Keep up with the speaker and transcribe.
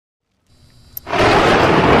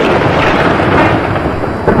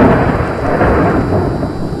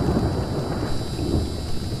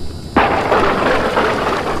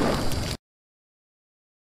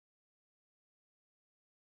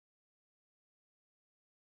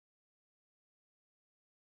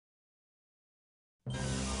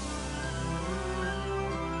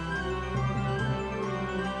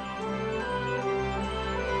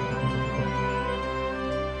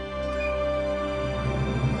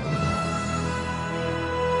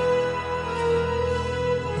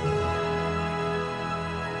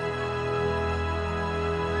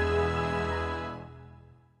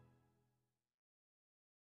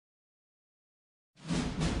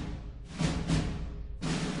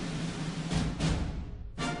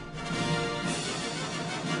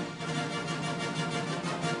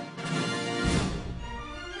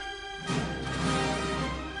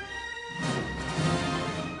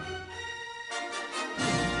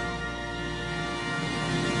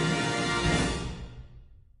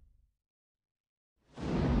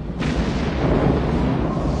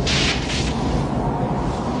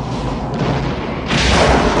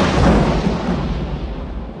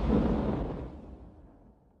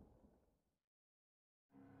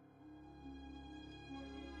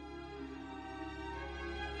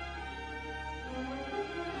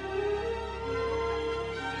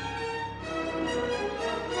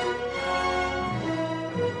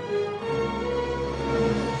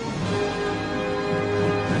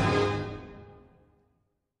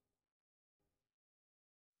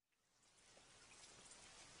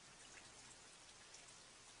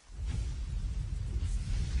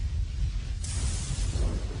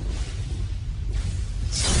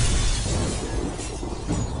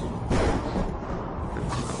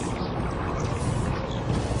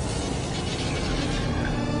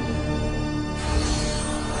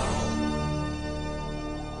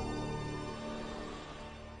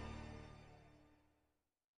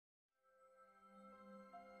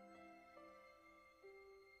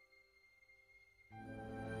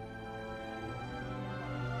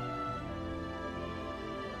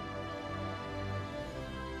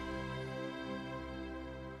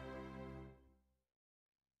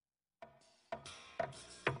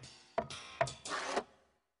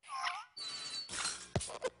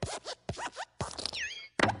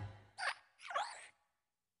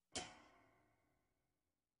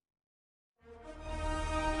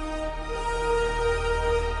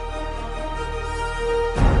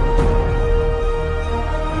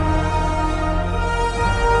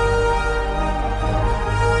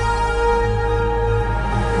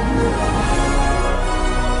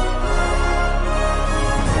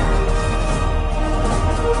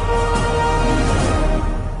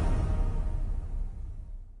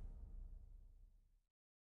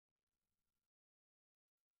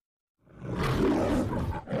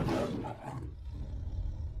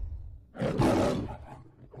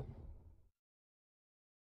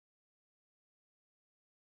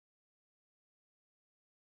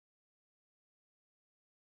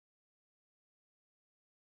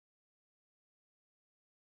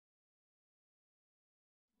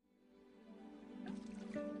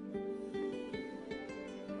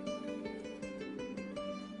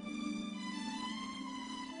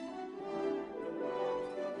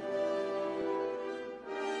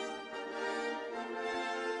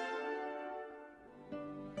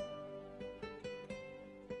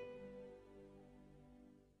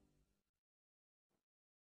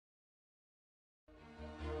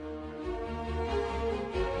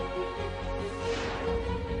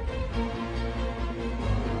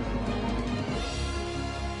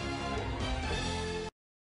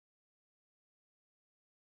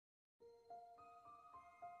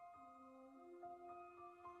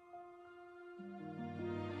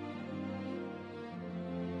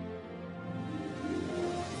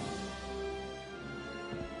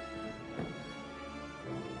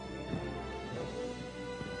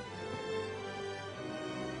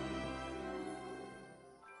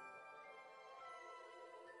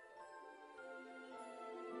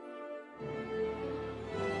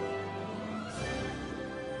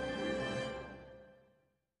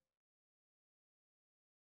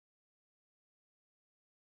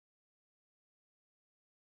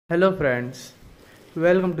Hello friends,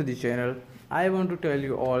 welcome to the channel. I want to tell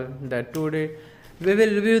you all that today we will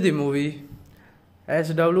review the movie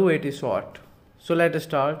S.W.A.T. SWAT. So let's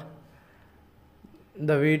start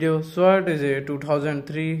the video. SWAT is a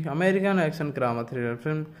 2003 American action drama thriller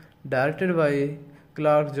film directed by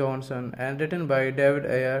Clark Johnson and written by David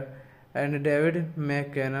Ayer and David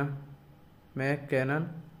McKinnon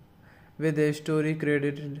with a story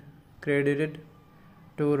credited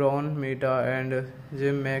to Ron Mita and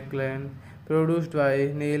Jim McLean, produced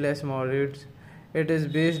by Neil S. Moritz. It is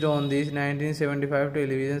based on the 1975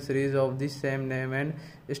 television series of the same name and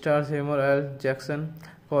stars Samuel L. Jackson,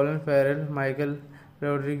 Colin Farrell, Michael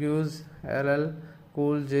Rodriguez, LL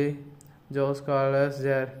Cool J, Josh Carlos,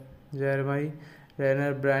 Jeremy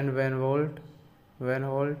Renner, Brian Van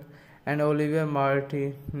Holt, and Olivia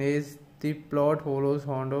Martinez. The plot follows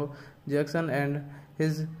Hondo Jackson and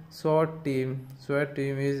his SWAT team. SWAT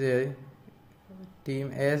team is a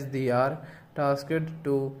team as they are tasked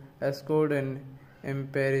to escort an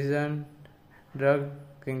imprisoned drug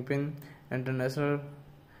kingpin, international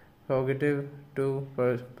fugitive, to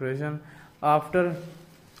prison after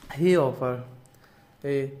he offered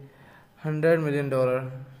 $100 million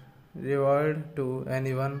reward to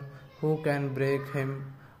anyone who can break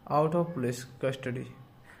him out of police custody.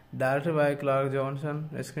 Directed by Clark Johnson,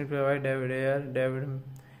 screenplay by David Ayer, David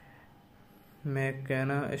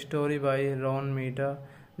McKenna, story by Ron Mita,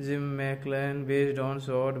 Jim McLean, based on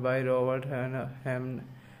SWAT by Robert Hamner,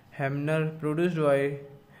 produced by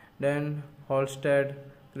Dan Halstead,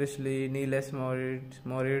 Chris Lee, Neil S.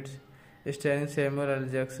 Moritz, starring Samuel L.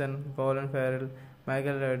 Jackson, Colin Farrell,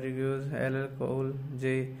 Michael Rodriguez, LL Cool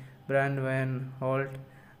J, Brian Van Holt,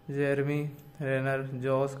 Jeremy Renner,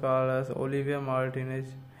 Josh Carlos, Olivia Martinez.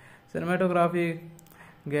 Cinematography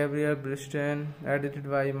Gabriel Briston, edited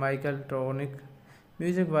by Michael Tronick,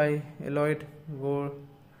 music by Eloyd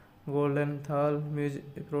Goldenthal,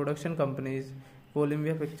 production companies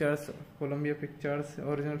Columbia Pictures,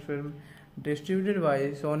 original film distributed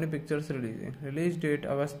by Sony Pictures. Release date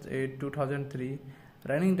August 8, 2003,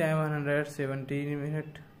 running time 117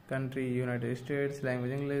 minutes, country United States,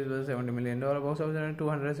 language English, was $70 million, box office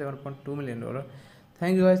 $207.2 million.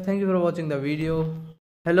 Thank you guys, thank you for watching the video.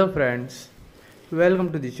 Hello friends,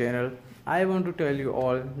 welcome to the channel. I want to tell you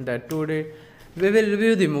all that today we will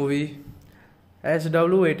review the movie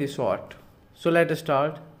S.W.A.T. SWAT. So let's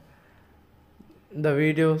start the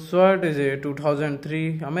video. SWAT is a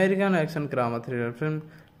 2003 American action drama thriller film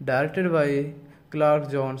directed by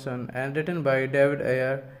Clark Johnson and written by David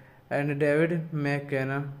Ayer and David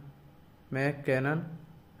McKinnon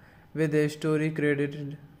with a story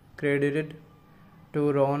credited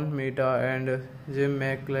to Ron Mita and Jim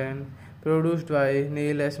McClane, produced by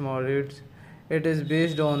Neil S. Moritz. It is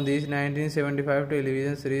based on the 1975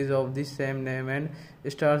 television series of the same name and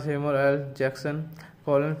stars Samuel L. Jackson,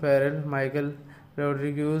 Colin Farrell, Michael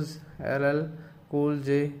Rodriguez, LL Cool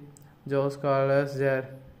J, Josh Carlos,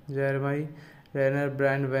 Jeremy Renner,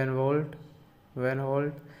 Brand Van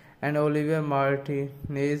Holt, and Olivia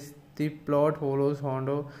Martinez. The plot follows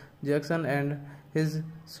Hondo Jackson and his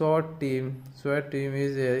SWAT team. SWAT team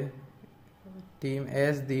is a team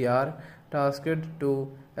as they are tasked to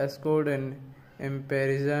escort an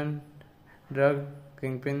imprisoned drug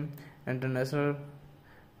kingpin international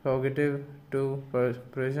fugitive to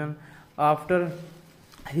prison after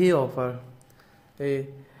he offered $100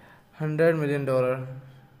 million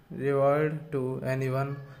reward to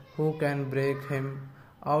anyone who can break him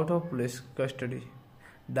out of police custody.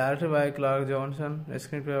 Directed by Clark Johnson,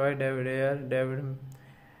 screenplay by David Ayer, David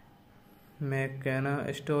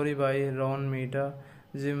McKenna, story by Ron Mita,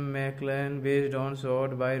 Jim McClane, based on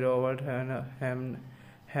S.W.A.T by Robert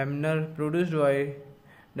Hamner, produced by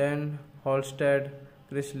Dan Halstead,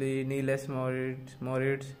 Chris Lee, Neil S.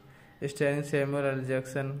 Moritz, starring Samuel L.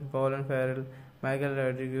 Jackson, Colin Farrell, Michael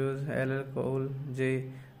Rodriguez, LL Cool J,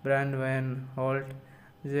 Brand Van Holt,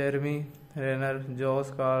 Jeremy Renner,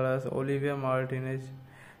 Josh Carlos, Olivia Martinez.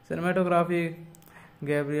 Cinematography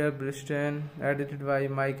Gabriel Briston, edited by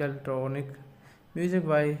Michael Tronick, music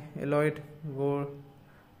by Eloit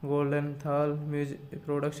Goldenthal,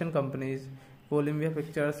 production companies Columbia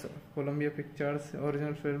Pictures,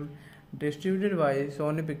 original film distributed by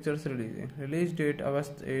Sony Pictures release date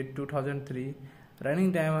August 8, 2003,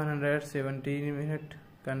 running time 117 minutes,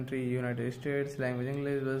 country United States, language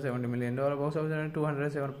English, $70 million, box office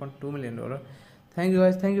 $207.2 million. Thank you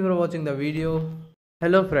guys, thank you for watching the video.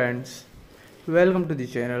 Hello friends, welcome to the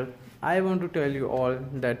channel. I want to tell you all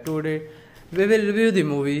that today we will review the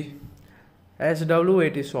movie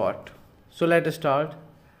S.W.A.T. S.W.A.T. So let's start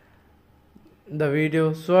the video.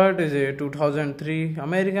 S.W.A.T is a 2003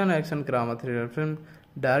 American action drama thriller film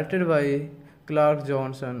directed by Clark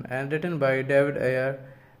Johnson and written by David Ayer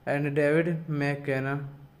and David McKenna,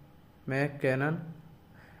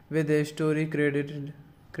 with a story credited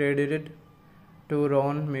to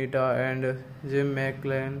Ron Mita and Jim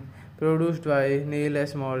McClane, produced by Neil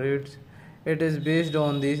S. Moritz. It is based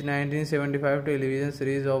on the 1975 television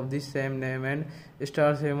series of the same name and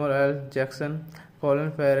stars Samuel L. Jackson,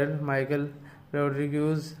 Colin Farrell, Michael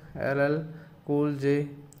Rodriguez, LL Cool J,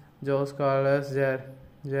 Josh Carlos,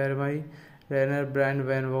 Jeremy Renner, Brand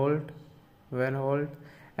Van Holt,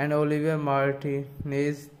 and Olivia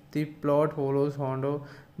Martinez. The plot follows Hondo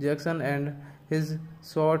Jackson and his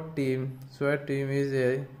SWAT team. SWAT team is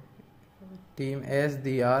a team as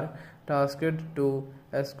they are tasked to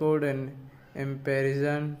escort an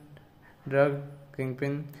imprisoned drug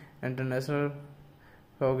kingpin international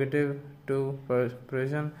fugitive to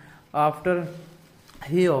prison after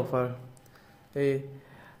he offered $100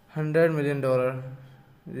 million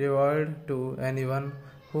reward to anyone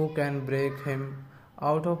who can break him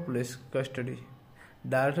out of police custody.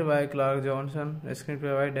 Directed by Clark Johnson,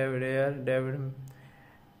 screenplay by David Ayer, David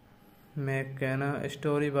McKenna,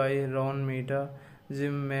 story by Ron Mita,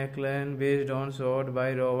 Jim McClane, based on S.W.A.T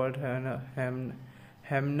by Robert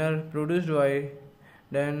Hamner, produced by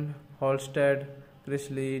Dan Halstead, Chris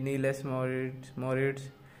Lee, Neil S. Moritz,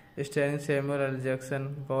 starring Samuel L.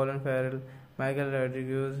 Jackson, Colin Farrell, Michael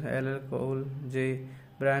Rodriguez, LL Cool J,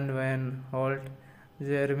 Brand Van Holt,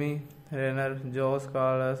 Jeremy Renner, Josh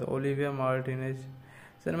Carlos, Olivia Martinez.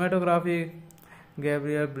 Cinematography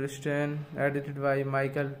Gabriel Briston, edited by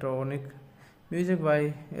Michael Tronick, music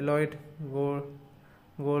by Eloit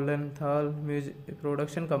Goldenthal,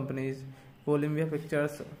 production companies Columbia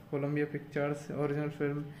Pictures, original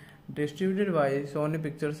film distributed by Sony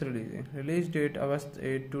Pictures release date August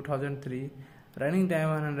 8, 2003, running time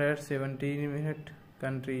 117 minutes,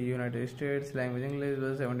 country United States, language English,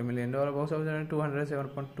 $70 million, box office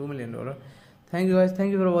 $207.2 million. Thank you guys,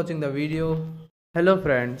 thank you for watching the video. Hello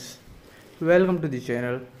friends, welcome to the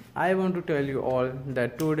channel. I want to tell you all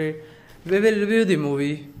that today we will review the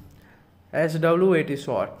movie S.W.A.T.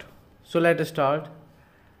 S.W.A.T. So let's start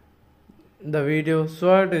the video.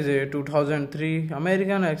 S.W.A.T is a 2003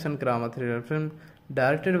 American action drama thriller film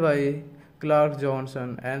directed by Clark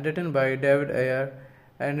Johnson and written by David Ayer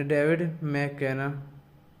and David McKenna,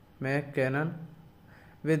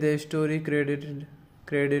 with a story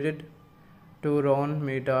credited to Ron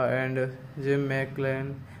Mita and Jim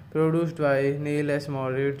McClane, produced by Neil S.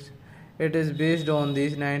 Moritz. It is based on the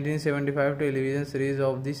 1975 television series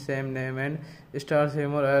of the same name and stars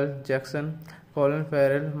Samuel L. Jackson, Colin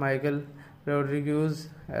Farrell, Michael Rodriguez,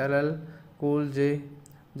 LL Cool J,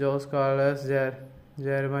 Josh Carlos,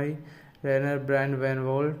 Jeremy Renner, Brand Van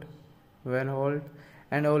Holt,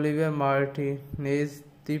 and Olivia Martinez.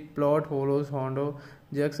 The plot follows Hondo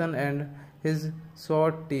Jackson and his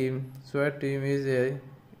SWAT team. SWAT team is a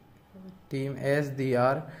team as they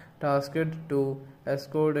are tasked to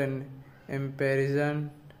escort an imprisoned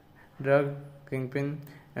drug kingpin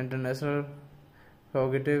international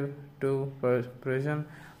fugitive to prison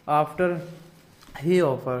after he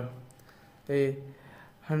offered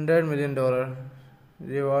 $100 million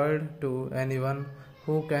reward to anyone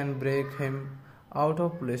who can break him out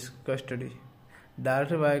of police custody.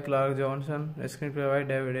 Directed by Clark Johnson, screenplay by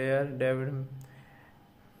David Ayer, David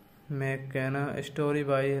McKenna, story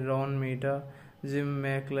by Ron Mita, Jim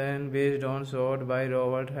McLean, based on S.W.A.T by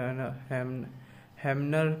Robert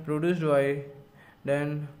Hamner, produced by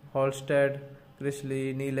Dan Halstead, Chris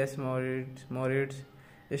Lee, Neil S. Moritz,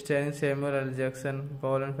 starring Samuel L. Jackson,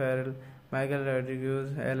 Colin Farrell, Michael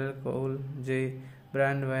Rodriguez, L.L. Cool J,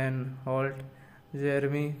 Brand Van Holt,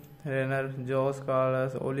 Jeremy Renner, Josh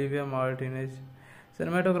Carlos, Olivia Martinez.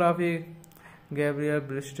 Cinematography Gabriel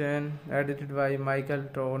Briston, edited by Michael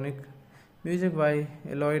Tronick, music by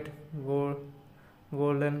Eloit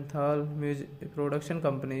Goldenthal, production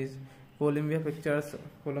companies Columbia Pictures,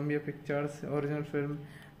 original film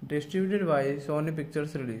distributed by Sony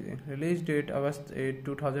Pictures. Release date August 8,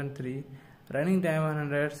 2003, running time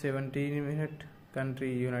 117 minutes,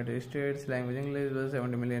 country United States, language English, was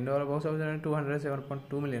 $70 million, box office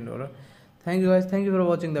 $207.2 million. Thank you guys, thank you for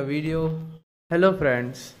watching the video. Hello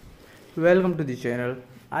friends, welcome to the channel.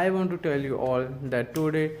 I want to tell you all that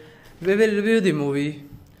today we will review the movie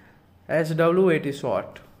S.W.A.T.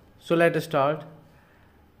 S.W.A.T. So let's start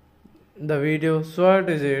the video.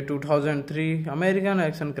 S.W.A.T. is a 2003 American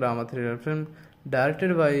action drama thriller film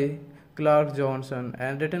directed by Clark Johnson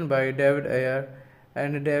and written by David Ayer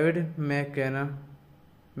and David McKenna,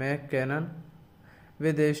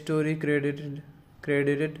 with a story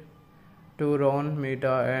credited to Ron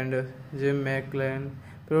Mita and Jim McLean,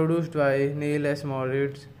 produced by Neil S.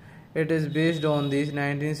 Moritz. It is based on the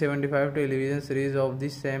 1975 television series of the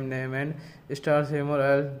same name and stars Samuel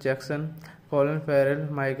L. Jackson, Colin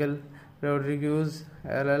Farrell, Michael Rodriguez,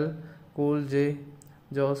 L.L. Cool J,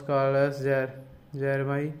 Josh Carlos,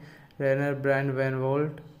 Jeremy Renner, Brand Van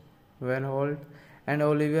Holt, and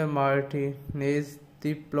Olivia Martinez.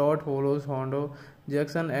 The plot follows Hondo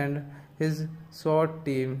Jackson and his SWAT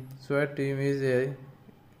team. SWAT team is a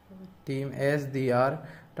team as they are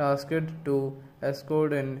tasked to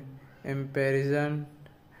escort an imprisoned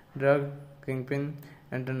drug kingpin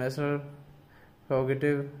international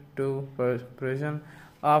fugitive to prison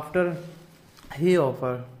after he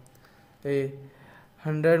offered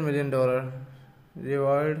 $100 million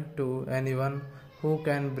reward to anyone who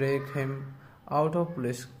can break him out of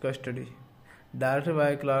police custody. Directed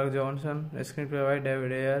by Clark Johnson, screenplay by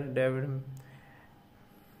David Ayer, David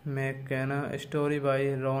McKenna, story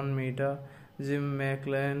by Ron Mita, Jim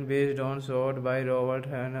McLean, based on S.W.A.T by Robert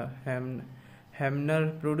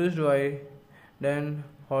Hamner, produced by Dan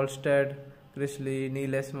Halstead, Chris Lee,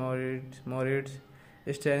 Neil S. Moritz,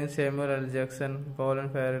 starring Samuel L. Jackson, Colin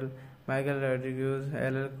Farrell, Michael Rodriguez,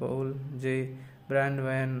 L.L. Cool J, Brand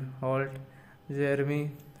Van Holt,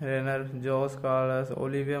 Jeremy Renner, Josh Carlos,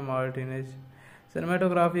 Olivia Martinez.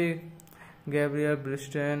 Cinematography Gabriel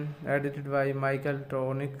Briston, edited by Michael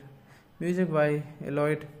Tronick, music by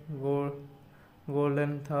Eloit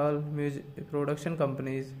Goldenthal, production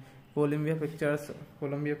companies Columbia Pictures,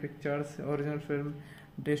 original film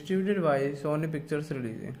distributed by Sony Pictures.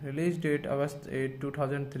 Release date August 8,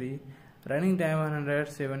 2003, running time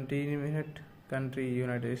 117 minutes, country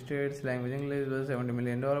United States, language English, was $70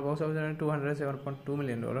 million, box office $207.2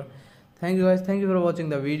 million. Thank you guys, thank you for watching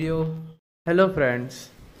the video. Hello friends,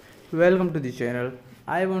 welcome to the channel.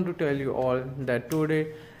 I want to tell you all that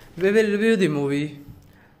today we will review the movie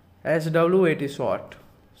S.W.A.T. S.W.A.T.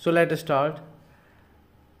 So let's start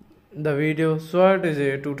the video. S.W.A.T. is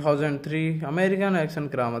a 2003 American action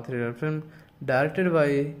drama thriller film directed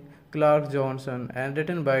by Clark Johnson and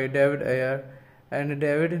written by David Ayer and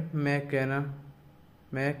David McKenna,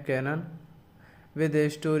 with a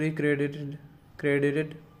story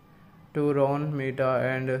credited to Ron Mita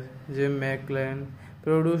and Jim McLean,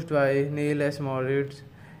 produced by Neil S. Moritz.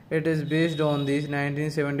 It is based on the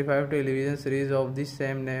 1975 television series of the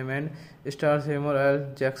same name and stars Samuel L.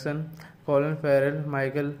 Jackson, Colin Farrell,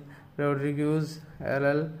 Michael Rodriguez,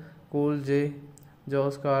 L.L. Cool J,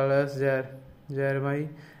 Josh Carlos, Jeremy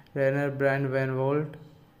Renner, Brand Van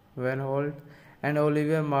Holt, and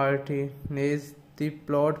Olivia Martinez. The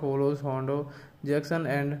plot follows Hondo Jackson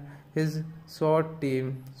and his SWAT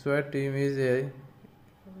team. SWAT team is a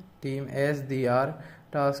team S.W.A.T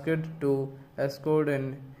tasked to escort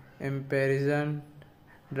an imprisoned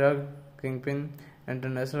drug kingpin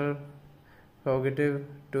international fugitive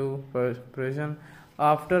to prison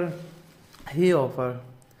after he offered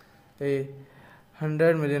a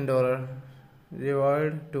 $100 million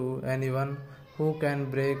reward to anyone who can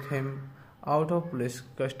break him out of police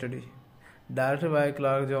custody. Directed by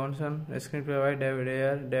Clark Johnson, screenplay by David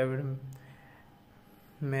Ayer, David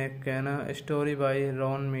McKenna, story by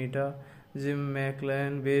Ron Mita, Jim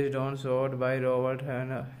McLean, based on S.W.A.T by Robert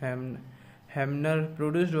Hamner,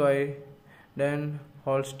 produced by Dan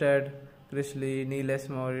Halstead, Chris Lee, Neil S.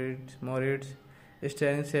 Moritz,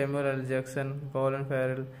 starring Samuel L. Jackson, Colin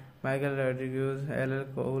Farrell, Michael Rodriguez, L.L.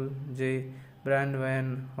 Cool J. Brand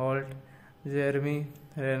Van Holt, Jeremy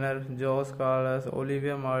Renner, Josh Carlos,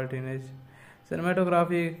 Olivia Martinez.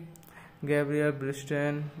 Cinematography Gabriel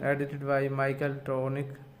Briston, edited by Michael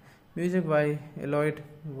Tronick, music by Eloyd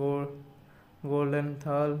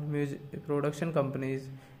Goldenthal, production companies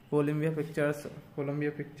Columbia Pictures,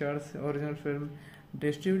 original film,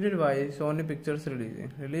 distributed by Sony Pictures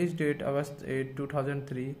release date August 8,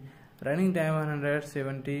 2003, running time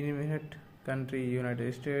 117 minutes, country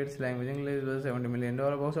United States, language English, was $70 million,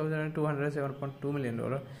 box office $207.2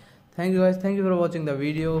 million. Thank you guys, thank you for watching the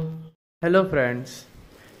video. Hello friends,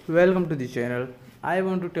 welcome to the channel. I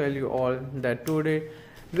want to tell you all that today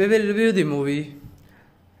we will review the movie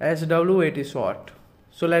S.W.A.T. S.W.A.T.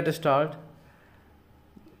 So let's start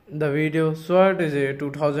the video. S.W.A.T is a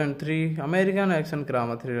 2003 American action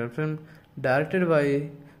drama thriller film directed by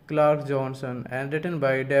Clark Johnson and written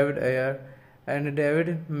by David Ayer and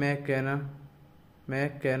David McKenna,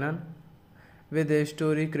 with a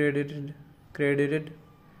story credited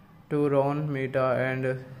to Ron Mita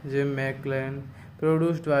and Jim McLean,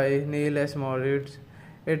 produced by Neil S. Moritz.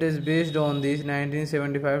 It is based on the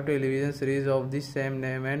 1975 television series of the same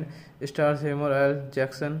name and stars Samuel L.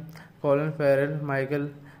 Jackson, Colin Farrell,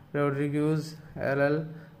 Michael Rodriguez, L.L.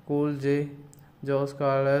 Cool J, Josh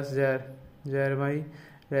Carlos, Jeremy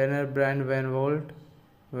Renner, Brand Van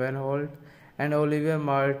Holt, and Olivia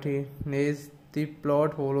Martinez. The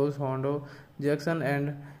plot follows Hondo Jackson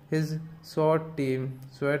and his S.W.A.T team.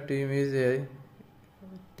 S.W.A.T team is a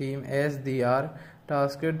team S.W.A.T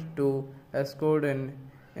tasked to escort an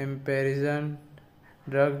imprisoned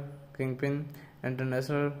drug kingpin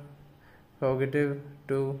international fugitive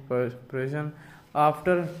to prison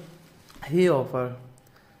after he offered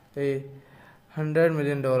a $100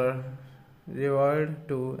 million reward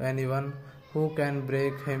to anyone who can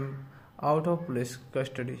break him out of police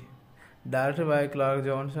custody. Directed by Clark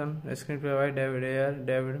Johnson, screenplay by David Ayer,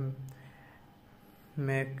 David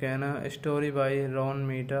McKenna, story by Ron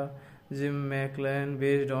Mita, Jim McLean,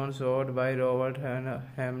 based on S.W.A.T by Robert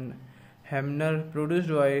Hamner, produced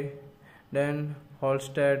by Dan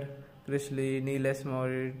Halstead, Chris Lee, Neil S.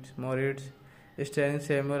 Moritz, starring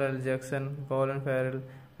Samuel L. Jackson, Colin Farrell,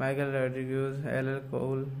 Michael Rodriguez, L.L.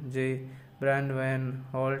 Cool J. Brand Van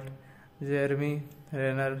Holt, Jeremy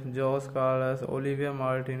Renner, Josh Carlos, Olivia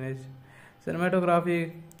Martinez.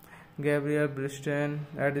 Cinematography Gabriel Briston,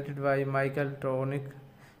 edited by Michael Tronick,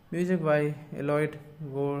 music by Eloyd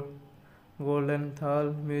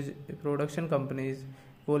Goldenthal, production companies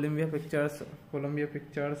Columbia Pictures,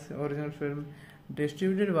 original film,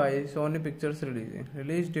 distributed by Sony Pictures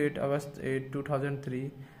release date August 8, 2003,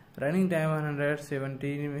 running time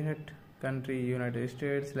 117 minutes, country United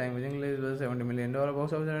States, language English, was $70 million,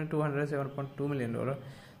 box office $207.2 million.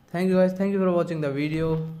 Thank you guys, thank you for watching the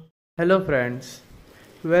video. Hello friends,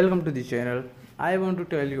 welcome to the channel. I want to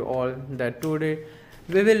tell you all that today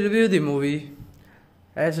we will review the movie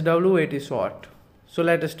S.W.A.T. S.W.A.T. So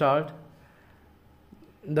let's start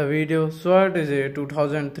the video. S.W.A.T is a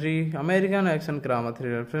 2003 American action drama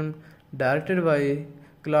thriller film directed by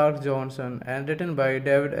Clark Johnson and written by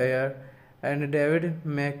David Ayer and David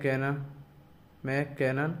McKenna,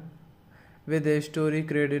 with a story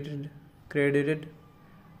credited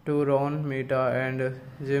to Ron Mita and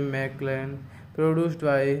Jim McLean, produced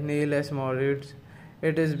by Neil S. Moritz.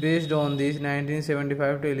 It is based on the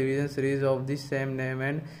 1975 television series of the same name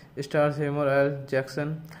and stars Samuel L.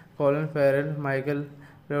 Jackson, Colin Farrell, Michael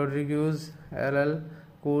Rodriguez, L.L.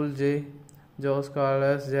 Cool J, Josh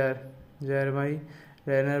Carlos, Jeremy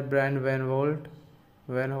Renner, Brand Van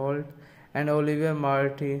Holt, and Olivia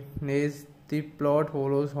Martinez. The plot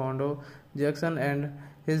follows Hondo Jackson and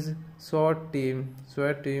his S.W.A.T team.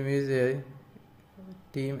 S.W.A.T team is a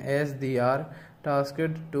team S.W.A.T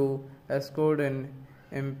tasked to escort an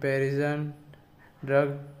imprisoned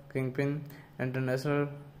drug kingpin international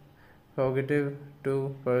fugitive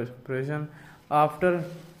to prison after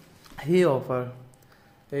he offered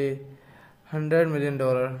a $100 million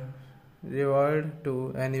reward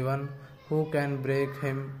to anyone who can break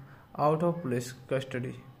him out of police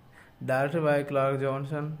custody. Directed by Clark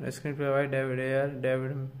Johnson, screenplay by David Ayer,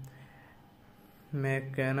 David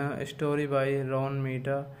McKenna, story by Ron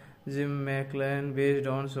Mita, Jim McLean, based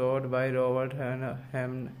on S.W.A.T by Robert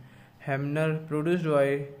Hamner, produced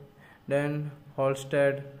by Dan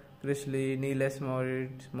Halstead, Chris Lee, Neil S.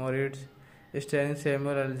 Moritz, starring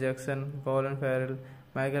Samuel L. Jackson, Colin Farrell,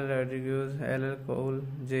 Michael Rodriguez, L.L. Cool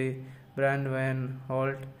J. Brand Van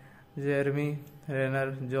Holt, Jeremy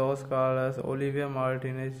Renner, Josh Carlos, Olivia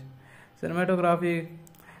Martinez. Cinematography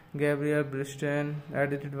Gabriel Briston,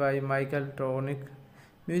 edited by Michael Tronick,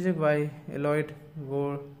 music by Eloyd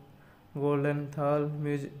Goldenthal,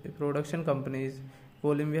 production companies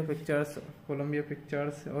Columbia Pictures,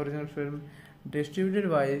 original film distributed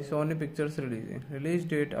by Sony Pictures release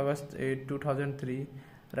date August 8, 2003,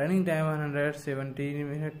 running time 117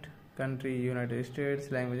 minutes, country United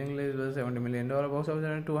States, language English, was $70 million, box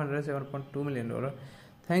office $207.2 million.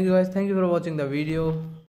 Thank you guys, thank you for watching the video.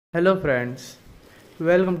 Hello friends,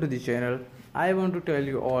 welcome to the channel. I want to tell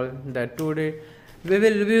you all that today we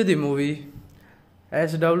will review the movie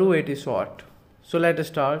S.W.A.T. S.W.A.T. So let's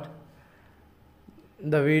start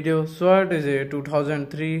the video. S.W.A.T. is a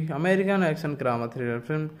 2003 American action drama thriller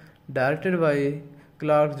film directed by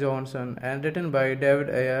Clark Johnson and written by David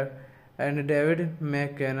Ayer and David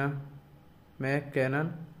McKenna,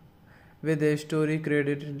 with a story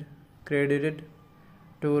credited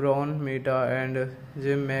to Ron Mita and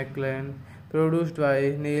Jim McLean, produced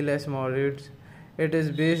by Neil S. Moritz. It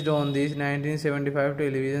is based on the 1975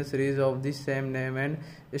 television series of the same name and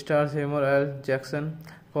stars Samuel L. Jackson,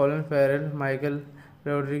 Colin Farrell, Michael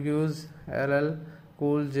Rodriguez, L.L.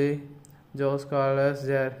 Cool J, Josh Carlos,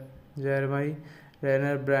 Jeremy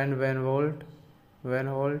Renner, Brand Van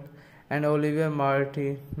Holt, and Olivia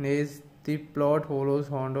Martinez. The plot follows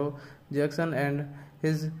Hondo Jackson and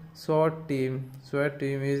his S.W.A.T team. S.W.A.T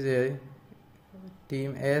team is a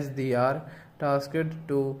team as they are tasked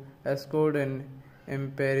to escort an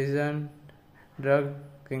imprisoned drug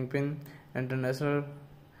kingpin international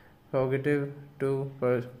fugitive to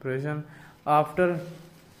prison after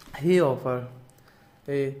he offers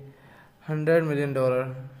 $100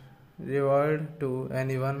 million reward to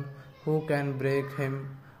anyone who can break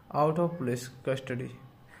him out of police custody.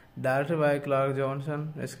 Directed by Clark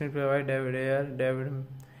Johnson, screenplay by David Ayer, David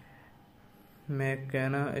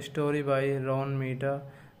McKenna, story by Ron Mita,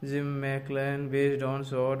 Jim McLean, based on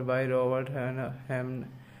S.W.A.T by Robert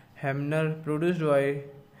Hamner, produced by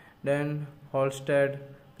Dan Halstead,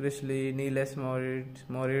 Chris Lee, Neil S.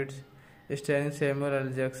 Moritz, starring Samuel L.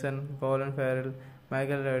 Jackson, Colin Farrell,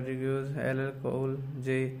 Michael Rodriguez, L.L. Cool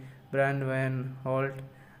J. Brand Van Holt,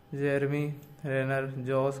 Jeremy Renner,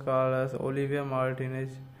 Josh Carlos, Olivia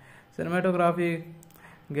Martinez. Cinematography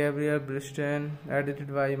Gabriel Briston,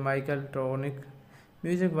 edited by Michael Tronick,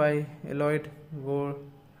 music by Eloyd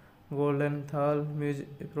Goldenthal,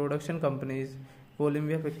 production companies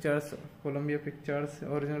Columbia Pictures,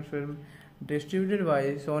 original film distributed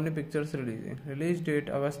by Sony Pictures release date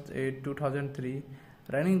August 8, 2003,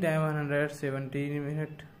 running time 117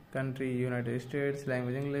 minutes, country United States,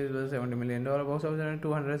 language English, was $70 million, box office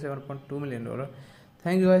 $207.2 million.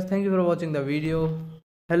 Thank you guys, thank you for watching the video.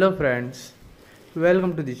 Hello friends,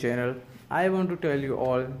 welcome to the channel. I want to tell you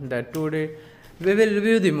all that today we will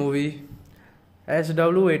review the movie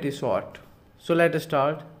S.W.A.T. S.W.A.T. So let's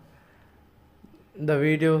start the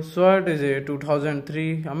video. S.W.A.T is a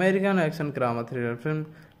 2003 American action drama thriller film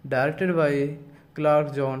directed by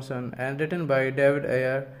Clark Johnson and written by David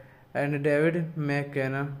Ayer and David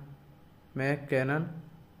McKenna,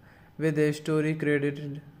 with a story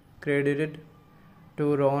credited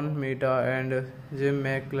to Ron Mita and Jim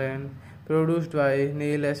McLean, produced by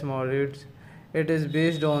Neil S. Moritz. It is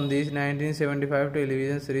based on the 1975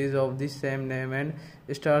 television series of the same name and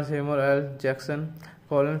stars Samuel L. Jackson,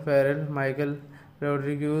 Colin Farrell, Michael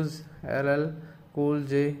Rodriguez, L.L. Cool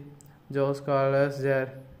J, Josh Carlos,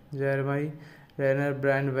 Jeremy Renner,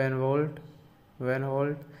 Brand Van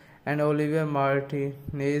Holt, and Olivia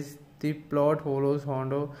Martinez. The plot follows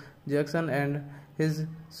Hondo Jackson and his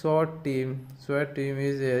S.W.A.T team. S.W.A.T team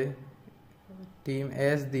is a team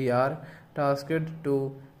as they are tasked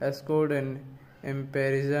to escort an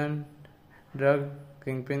imprisoned drug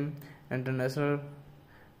kingpin international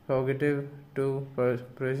fugitive to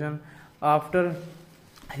prison after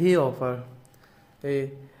he offers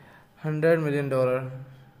 $100 million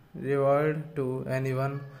reward to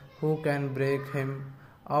anyone who can break him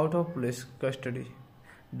out of police custody.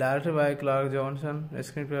 Directed by Clark Johnson,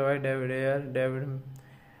 screenplay by David Ayer, David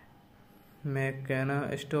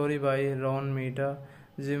McKenna, story by Ron Mita,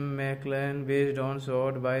 Jim McClane, based on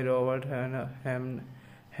S.W.A.T by Robert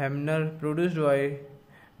Hamner, produced by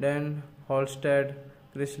Dan Halstead,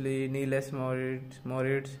 Chris Lee, Neil S.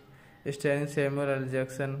 Moritz, starring Samuel L.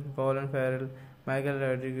 Jackson, Colin Farrell, Michael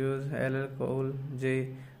Rodriguez, L.L. Cole, J.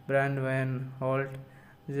 Brand Van Holt,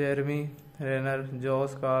 Jeremy Renner,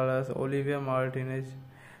 Josh Carlos, Olivia Martinez.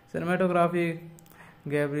 Cinematography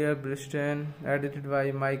Gabriel Briston, edited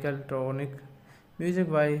by Michael Tronick, music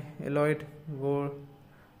by Eloyd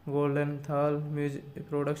Goldenthal, music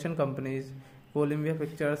production companies Columbia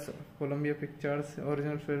Pictures,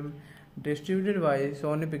 original film distributed by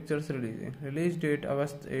Sony Pictures. Release date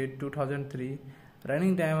August 8, 2003.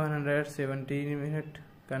 Running time 117 minutes.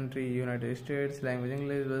 Country United States. Language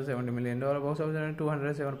English. Was $70 million. Box office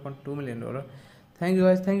 $207.2 million. Thank you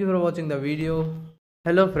guys. Thank you for watching the video.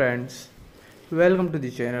 Hello friends. Welcome to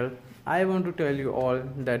the channel. I want to tell you all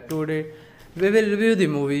that today we will review the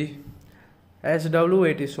movie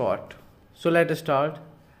S.W.A.T. S.W.A.T. So let's start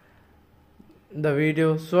the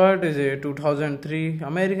video. S.W.A.T is a 2003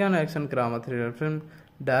 American action drama thriller film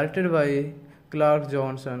directed by Clark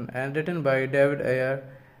Johnson and written by David Ayer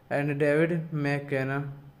and David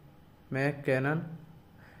McCannon,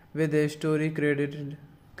 with a story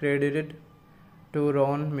credited to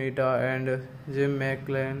Ron Mita and Jim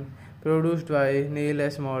McClane, produced by Neil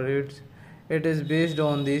S. Moritz. It is based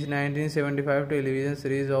on the 1975 television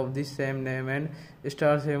series of the same name and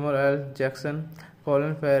stars Samuel L. Jackson,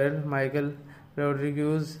 Colin Farrell, Michael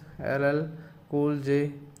Rodriguez, L.L. Cool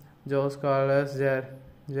J, Josh Carlos,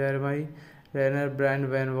 Jeremy Renner, Brand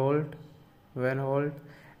Van Holt,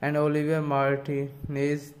 and Olivia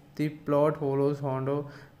Martinez. The plot follows Hondo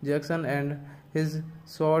Jackson and his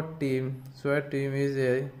SWAT team. SWAT team is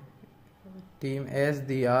a team as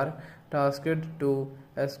they are tasked to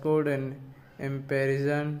escort an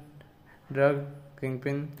imprisoned drug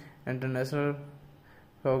kingpin international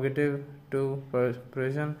fugitive to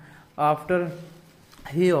prison after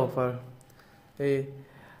he offers $100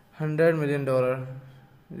 million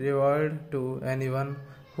reward to anyone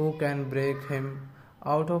who can break him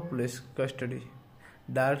out of police custody.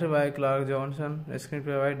 Directed by Clark Johnson,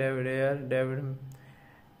 screenplay by David Ayer, David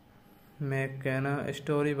McCann,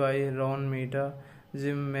 story by Ron Mita,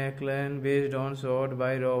 Jim McClane, based on S.W.A.T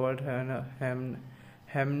by Robert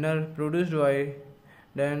Hamner, produced by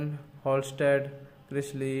Dan Halstead,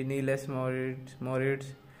 Chris Lee, Neil S.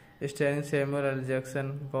 Moritz, starring Samuel L.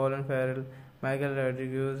 Jackson, Colin Farrell, Michael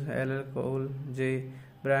Rodriguez, L.L. Cole, J.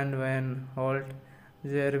 Brand Van Holt,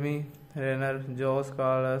 Jeremy Renner, Josh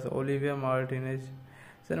Carlos, Olivia Martinez.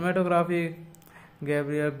 Cinematography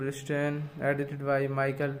Gabriel Briston, edited by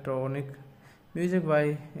Michael Tronick, music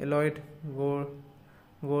by Eloyd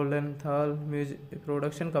Goldenthal, music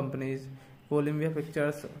production companies Columbia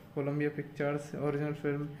Pictures, original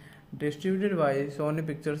film distributed by Sony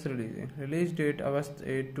Pictures. Release date August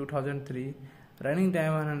 8, 2003. Running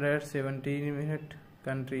time 117 minutes.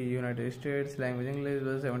 Country United States. Language English.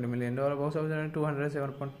 Was $70 million. Box office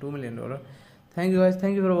 $207.2 million. Thank you guys.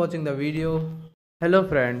 Thank you for watching the video. Hello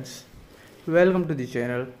friends. Welcome to the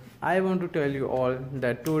channel. I want to tell you all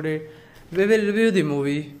that today we will review the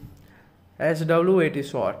movie S.W.A.T.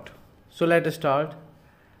 S.W.A.T. So let's start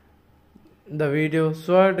the video.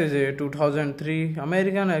 S.W.A.T is a 2003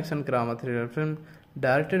 American action drama thriller film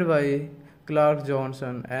directed by Clark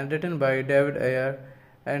Johnson and written by David Ayer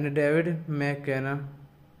and David McCann,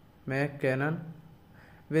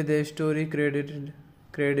 with a story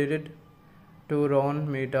credited to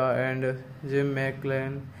Ron Mita and Jim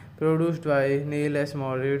McClane, produced by Neil S.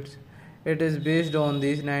 Moritz. It is based on the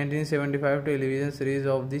 1975 television series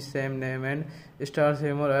of the same name and stars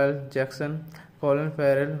Samuel L. Jackson, Colin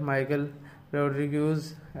Farrell, Michael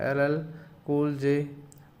Rodriguez, L.L. Cool J,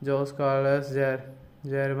 Josh Carlos,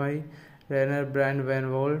 Jeremy Renner, Brand Van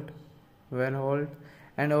Holt,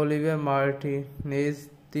 and Olivia Martinez.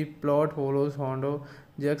 The plot follows Hondo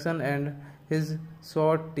Jackson and his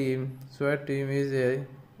SWAT team. SWAT team is a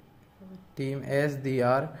team as they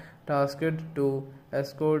are tasked to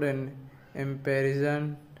escort an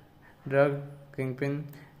imprisoned drug kingpin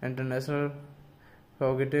international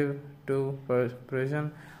fugitive to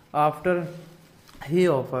prison after he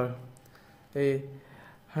offers $100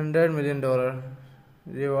 million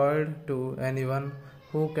reward to anyone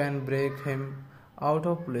who can break him out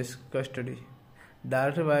of police custody.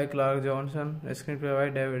 Directed by Clark Johnson, screenplay by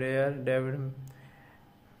David Ayer, David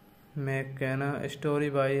McCann, story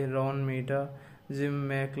by Ron Mita, Jim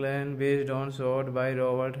McClane, based on S.W.A.T by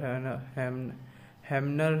Robert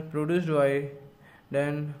Hamner, produced by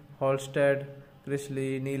Dan Halstead, Chris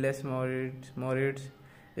Lee, Neil S. Moritz,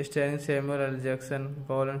 starring Samuel L. Jackson,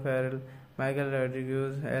 Colin Farrell, Michael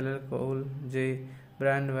Rodriguez, L.L. Cole, J.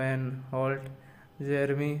 Brand Van Holt,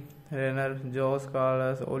 Jeremy Renner, Josh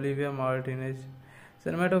Carlos, Olivia Martinez.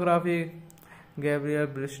 Cinematography Gabriel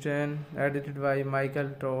Briston, edited by Michael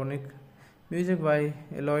Tronick. Music by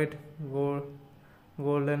Eloyd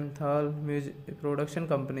Goldenthal. Music production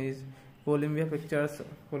companies Columbia Pictures.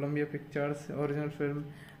 Original film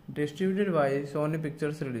distributed by Sony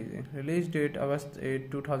Pictures. Release date August 8,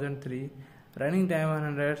 2003. Running time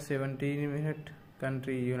 117 minutes.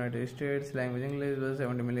 Country United States. Language English. Was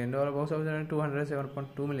 $70 million. Box office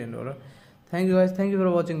 $207.2 million. Thank you guys. Thank you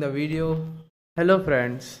for watching the video. Hello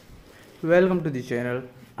friends. Welcome to the channel.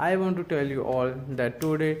 I want to tell you all that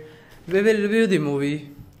today we will review the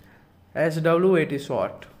movie S.W.A.T.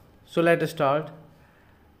 S.W.A.T. So let us start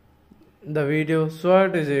the video.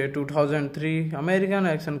 S.W.A.T. is a 2003 American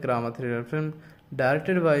action drama thriller film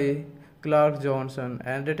directed by Clark Johnson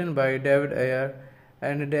and written by David Ayer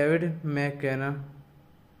and David McKenna,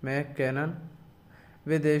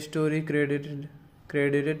 with a story credited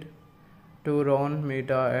to Ron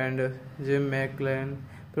Mita and Jim McLean,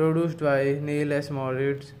 produced by Neil S.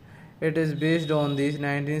 Moritz. It is based on the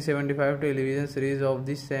 1975 television series of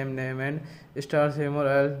the same name and stars Samuel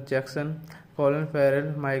L. Jackson, Colin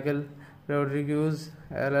Farrell, Michael Rodriguez,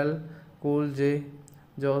 LL Cool J,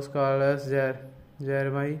 Josh Carlos,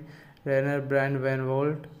 Jeremy Renner, Brand Van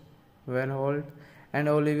Holt, and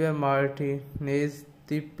Olivia Martinez.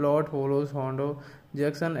 The plot follows Hondo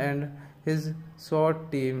Jackson and his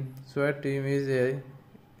SWAT team. SWAT team is a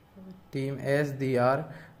team as they are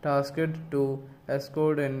tasked to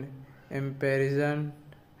escort an imprisoned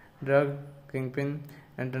drug kingpin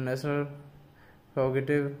international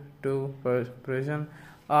fugitive to prison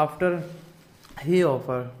after he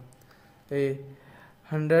offers a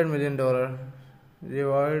 $100 million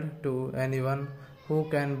reward to anyone who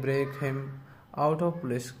can break him out of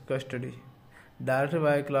police custody. Directed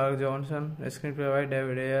by Clark Johnson, screenplay by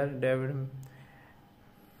David Ayer, David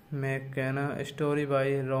McKenna, story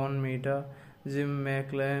by Ron Mita, Jim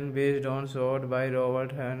McLean, based on S.W.A.T. by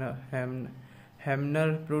Robert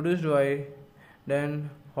Hamner, produced by Dan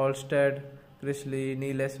Halstead, Chris Lee,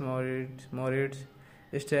 Neil S. Moritz,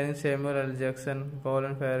 starring Samuel L. Jackson,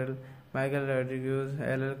 Colin Farrell, Michael Rodriguez,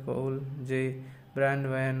 LL Cool J, Brand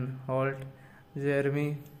Van Holt,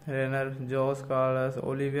 Jeremy Renner, Josh Carlos,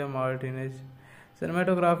 Olivia Martinez.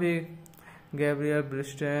 Cinematography Gabriel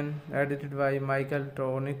Briston, edited by Michael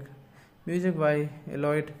Tronick. Music by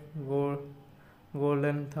Eloyd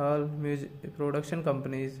Goldenthal. Music production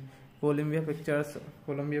companies Columbia Pictures.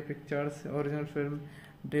 Original film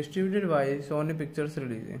distributed by Sony Pictures.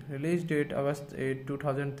 Release date August 8,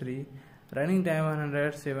 2003. Running time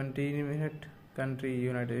 117 minutes. Country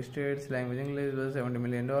United States. Language English. Was $70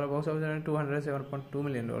 million. Box office $207.2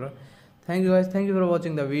 million. Thank you guys. Thank you for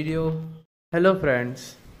watching the video. Hello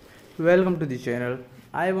friends. Welcome to the channel.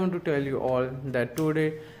 I want to tell you all that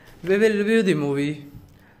today we will review the movie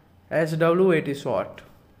S.W.A.T. S.W.A.T.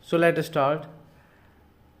 So let us start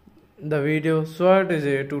the video. S.W.A.T. is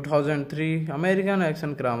a 2003 American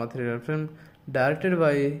action drama thriller film directed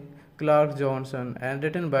by Clark Johnson and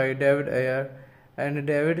written by David Ayer and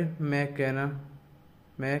David McKenna,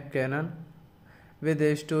 with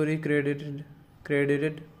a story credited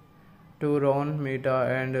to Ron Mita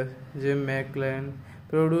and Jim McLean,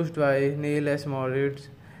 produced by Neil S. Moritz.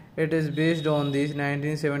 It is based on the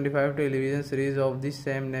 1975 television series of the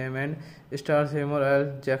same name and stars Samuel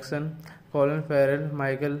L. Jackson, Colin Farrell,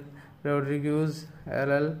 Michael Rodriguez,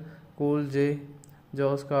 LL Cool J,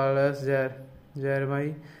 Josh Carlos,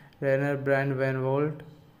 Jeremy Renner, Brand Van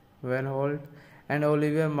Holt, and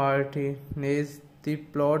Olivia Martinez. The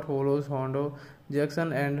plot follows Hondo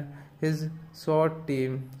Jackson and his SWAT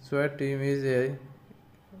team. SWAT team is a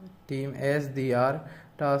team as they are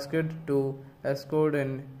tasked to escort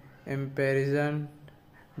an imprisoned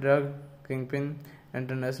drug kingpin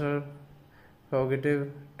international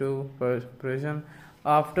fugitive to prison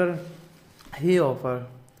after he offers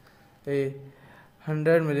a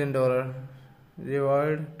 $100 million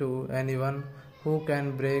reward to anyone who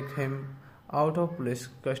can break him out of police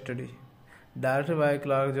custody. Directed by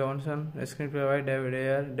Clark Johnson, screenplay by David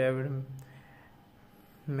Ayer, David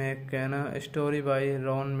McKenna, story by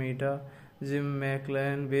Ron Mita, Jim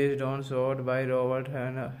McLean, based on S.W.A.T. by Robert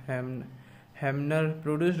Hamner,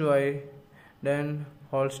 produced by Dan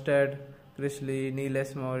Halstead, Chris Lee, Neil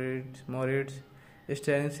S. Moritz,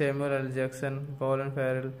 starring Samuel L. Jackson, Colin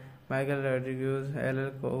Farrell, Michael Rodriguez,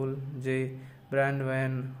 LL Cool J, Brand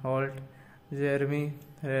Van Holt, Jeremy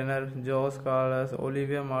Renner, Josh Carlos,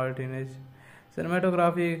 Olivia Martinez.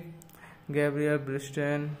 Cinematography Gabriel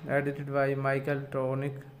Briston, edited by Michael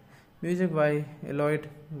Tronick. Music by Eloyd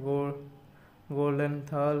Golden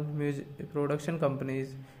Thal music production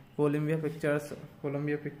companies, Columbia Pictures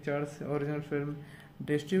original film,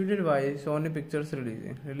 distributed by Sony Pictures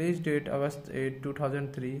release date August 8,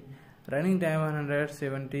 2003, running time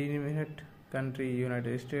 117 minute, country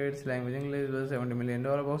United States, language English, was $70 million,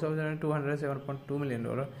 box office $207.2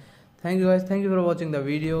 million. Thank you guys, thank you for watching the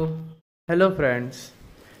video. Hello friends,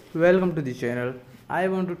 welcome to the channel. I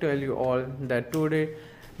want to tell you all that today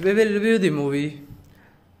we will review the movie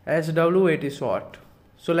S.W.A.T. S.W.A.T.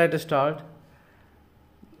 So let us start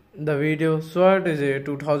the video. S.W.A.T. is a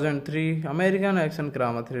 2003 American action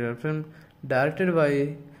drama thriller film directed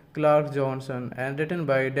by Clark Johnson and written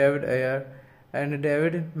by David Ayer and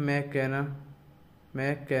David McKenna,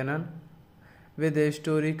 with a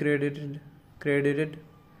story credited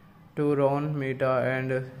to Ron Mita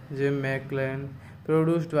and Jim McLean,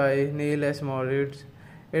 produced by Neil S. Moritz.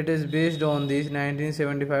 It is based on the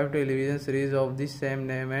 1975 television series of the same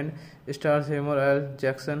name and stars Samuel L.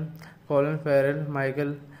 Jackson, Colin Farrell,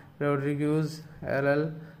 Michael Rodriguez,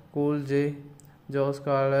 LL Cool J, Josh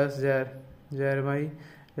Carlos, Jeremy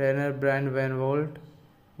Renner, Brian Van Holt,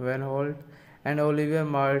 and Olivia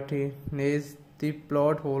Martinez. The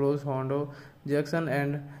plot follows Hondo Jackson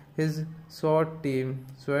and his SWAT team.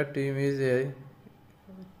 SWAT team is a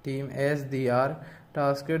team as they are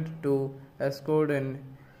tasked to escort an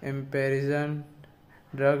imprisoned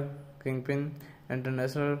drug kingpin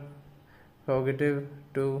international fugitive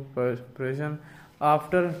to prison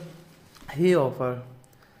after he offered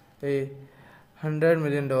 $100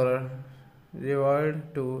 million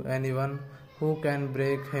reward to anyone who can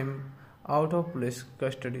break him out of police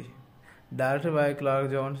custody. Directed by Clark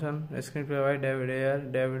Johnson, screenplay by David Ayer,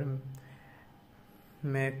 David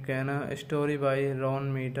McKenna, story by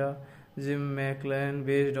Ron Mita, Jim McLean,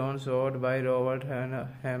 based on S.W.A.T. by Robert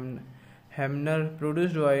Hamner,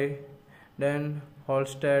 produced by Dan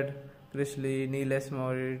Halstead, Chris Lee, Neil S.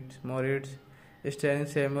 Moritz, starring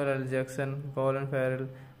Samuel L. Jackson, Colin Farrell,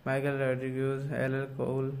 Michael Rodriguez, LL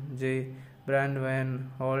Cool J, Brian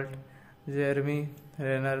Van Holt, Jeremy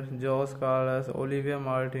Renner, Josh Carlos, Olivia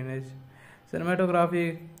Martinez.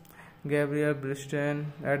 Cinematography Gabriel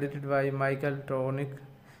Briston, edited by Michael Tronick,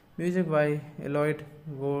 music by S.W.A.T.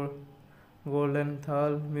 Golden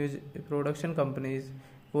Thal music production companies,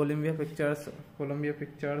 Columbia Pictures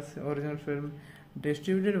original film,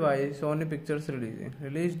 distributed by Sony Pictures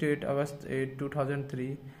release date August 8,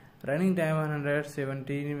 2003, running time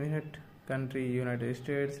 117 minute, country United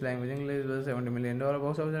States, language English, was $70 million,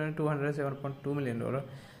 box office $207.2 million.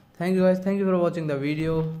 Thank you guys, thank you for watching the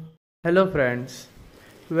video. Hello friends,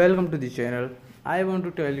 welcome to the channel. I want to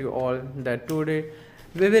tell you all that today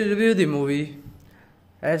we will review the movie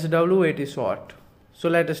S.W.A.T. S.W.A.T. So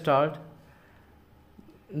let us start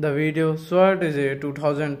the video. S.W.A.T. is a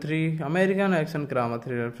 2003 American action drama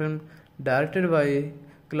thriller film directed by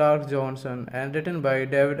Clark Johnson and written by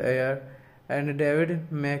David Ayer and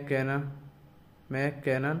David McKenna,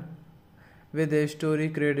 with a story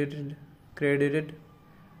credited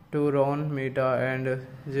to Ron Mita and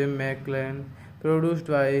Jim McLean, produced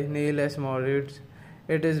by Neil S. Moritz.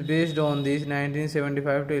 It is based on the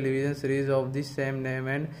 1975 television series of the same name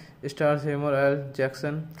and stars Samuel L.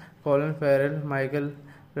 Jackson, Colin Farrell, Michael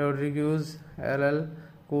Rodriguez, LL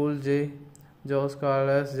Cool J, Josh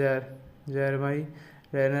Carlos, Jeremy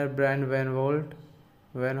Renner, Brian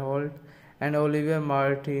Van Holt, and Olivia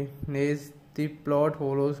Martinez. The plot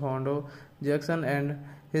follows Hondo Jackson and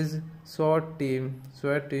his SWAT team.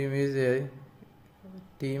 SWAT team is a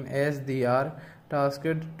team as they are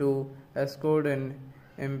tasked to escort an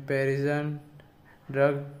imprisoned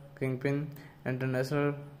drug kingpin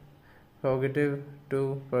international fugitive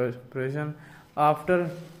to prison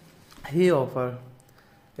after he offered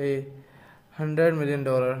 $100 million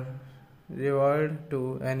reward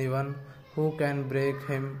to anyone who can break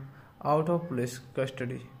him out of police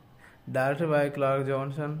custody. Directed by Clark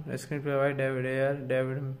Johnson, screenplay by David Ayer,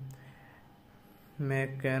 David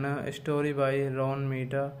McKenna, story by Ron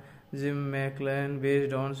Mita, Jim McLean,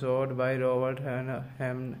 based on S.W.A.T. by Robert Hamner,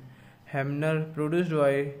 produced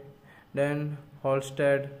by Dan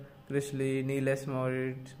Halstead, Chris Lee, Neil S.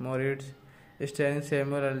 Moritz, starring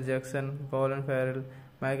Samuel L. Jackson, Colin Farrell,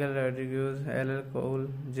 Michael Rodriguez, LL Cool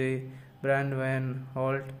J, Brian Van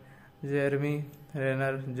Holt, Jeremy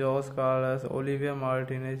Renner, Josh Carlos, Olivia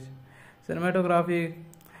Martinez. Cinematography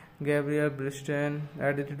Gabriel Briston,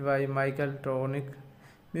 edited by Michael Tronick,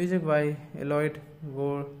 music by S.W.A.T.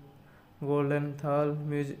 Golden Thal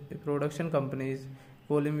music production companies,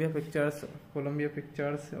 Columbia Pictures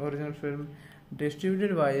original film,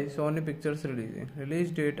 distributed by Sony Pictures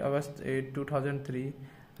release date August 8, 2003,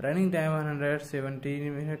 running time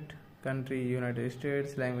 117 minute, country United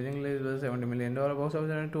States, language English, was $70 million, box office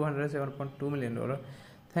earned $207.2 million.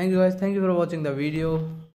 Thank you guys, thank you for watching the video.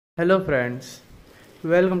 Hello friends,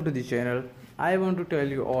 welcome to the channel. I want to tell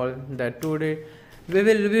you all that today we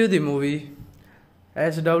will review the movie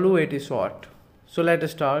S.W.A.T. S.W.A.T. So let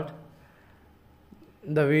us start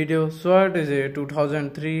the video. S.W.A.T. is a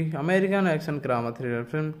 2003 American action drama thriller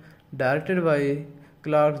film directed by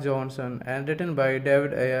Clark Johnson and written by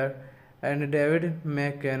David Ayer and David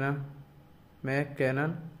McKenna,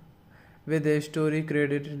 with a story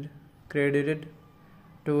credited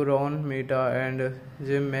to Ron Mita and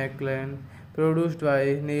Jim McLean, produced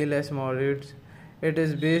by Neil S. Moritz. It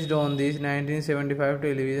is based on the 1975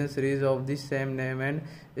 television series of the same name and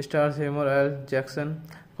stars Samuel L. Jackson,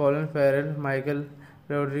 Colin Farrell, Michael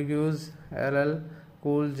Rodriguez, LL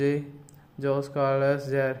Cool J, Josh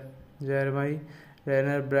Carlos, Jeremy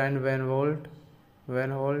Renner, Brian Van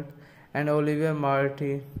Holt, and Olivia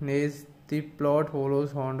Martinez. The plot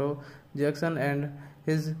follows Hondo Jackson and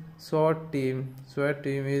his SWAT team. SWAT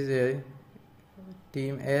team is a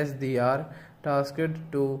team as they are tasked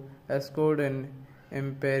to escort an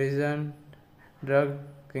imprisoned drug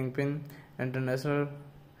kingpin international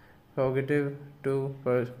fugitive to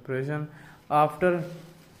prison after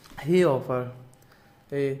he offered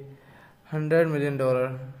a $100 million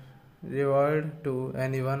reward to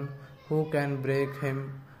anyone who can break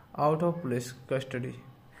him out of police custody.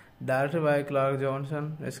 Directed by Clark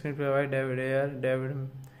Johnson, screenplay by David Ayer, David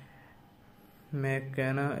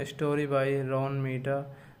McKenna, story by Ron Mita,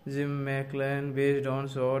 Jim McLean, based on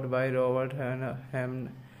S.W.A.T. by Robert Hamner,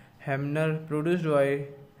 produced by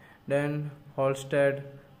Dan Halstead,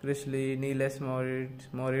 Chris Lee, Neil S. Moritz,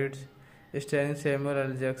 starring Samuel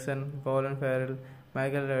L. Jackson, Colin Farrell,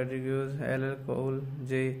 Michael Rodriguez, LL Cool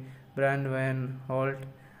J, Brian Van Holt,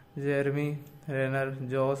 Jeremy Renner,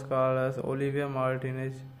 Josh Carlos, Olivia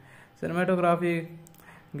Martinez. Cinematography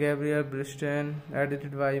Gabriel Briston,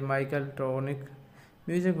 edited by Michael Tronick,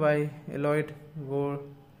 music by Elliot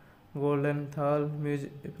Goldenthal,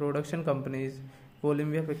 production companies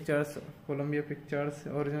Columbia Pictures,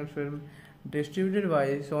 original film distributed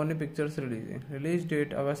by Sony Pictures. Release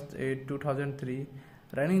date August 8, 2003,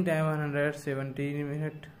 running time 117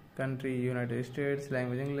 minutes, country United States,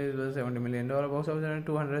 language English, was $70 million, box office earned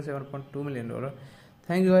 $207.2 million.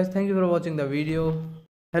 Thank you guys, thank you for watching the video.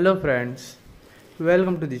 Hello friends,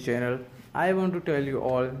 welcome to the channel. I want to tell you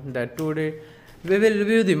all that today we will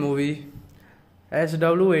review the movie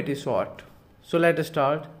S.W.A.T. S.W.A.T. So let us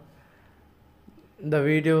start the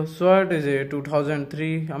video. S.W.A.T. is a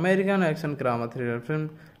 2003 American action drama thriller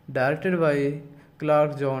film directed by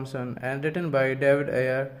Clark Johnson and written by David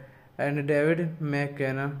Ayer and David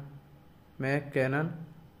McKenna,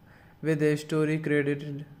 with a story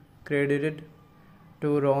credited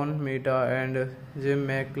to Ron Mita and Jim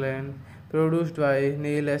McLean, produced by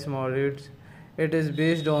Neil S. Moritz. It is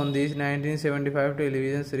based on the 1975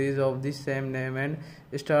 television series of the same name and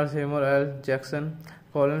stars Samuel L. Jackson,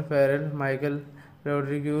 Colin Farrell, Michael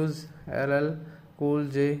Rodriguez, LL Cool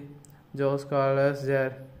J, Josh Carlos,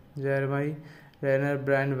 Jeremy Renner,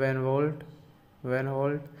 Brian Van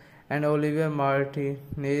Holt, and Olivia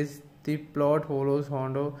Martinez. The plot follows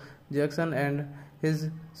Hondo Jackson and his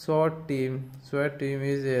SWAT team. SWAT team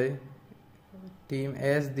is a team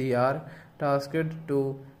as they are tasked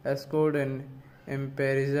to escort an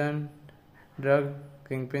imprisoned drug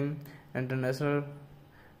kingpin international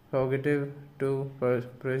fugitive to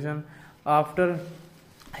prison after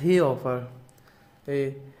he offered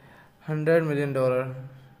a $100 million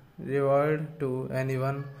reward to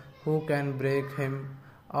anyone who can break him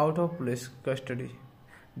out of police custody.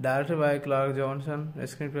 Directed by Clark Johnson,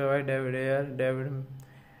 screenplay by David Ayer, David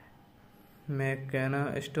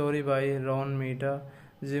McKenna, story by Ron Mita,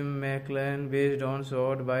 Jim McLean, based on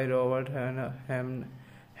S.W.A.T. by Robert Hamner,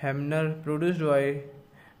 produced by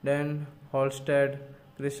Dan Halstead,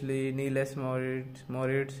 Chris Lee, Neil S. Moritz,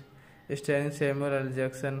 starring Samuel L.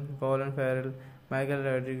 Jackson, Colin Farrell, Michael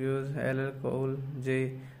Rodriguez, LL Cool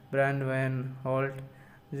J, Brian Van Holt,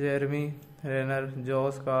 Jeremy Renner,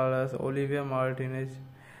 Josh Carlos, Olivia Martinez.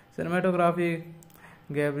 Cinematography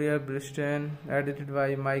Gabriel Briston, edited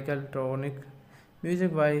by Michael Tronick,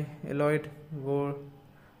 music by Elliot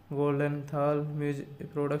Goldenthal,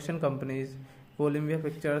 production companies Columbia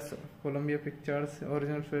Pictures,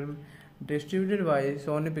 original film distributed by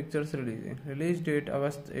Sony Pictures. Release date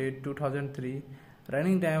August 8, 2003,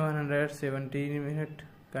 running time 117 minutes,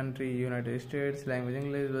 country United States, language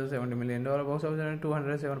English, was $70 million, box office earned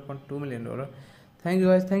 $207.2 million. Thank you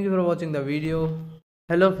guys, thank you for watching the video.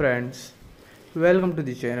 Hello friends, welcome to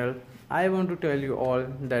the channel. I want to tell you all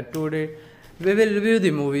that today we will review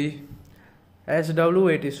the movie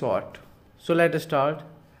S.W.A.T. SWAT. So let's start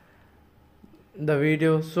the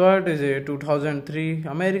video. S.W.A.T is a 2003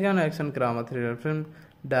 American action drama thriller film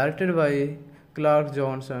directed by Clark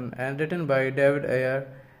Johnson and written by David Ayer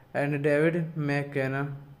and David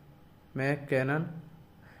McKinnon,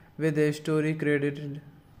 with a story credited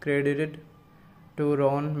to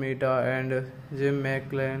Ron Mita and Jim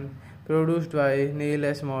McLean, produced by Neil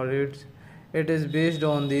S. Moritz. It is based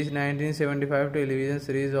on the 1975 television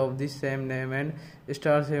series of the same name and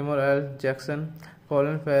stars Samuel L. Jackson,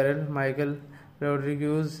 Colin Farrell, Michael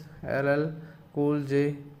Rodriguez, LL Cool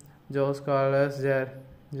J, Josh Carlos,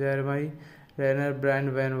 Jeremy Renner,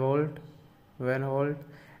 Brand Van Holt,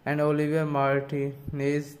 and Olivia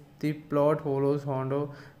Martinez. The plot follows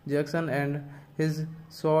Hondo Jackson and his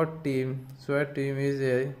SWAT team. SWAT team is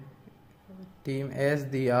a team as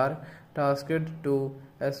they are tasked to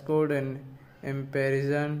escort an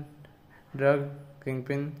imprisoned drug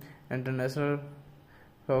kingpin international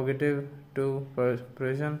fugitive to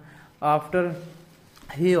prison after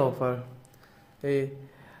he offered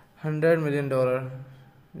 $100 million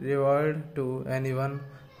reward to anyone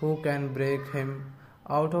who can break him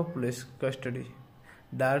out of police custody.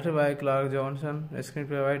 Directed by Clark Johnson,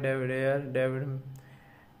 screenplay by David Ayer, David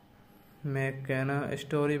McKenna,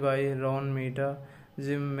 story by Ron Mita,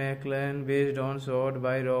 Jim McLean, based on SWAT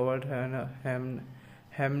by Robert Hamner,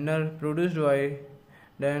 produced by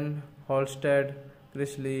Dan Halstead,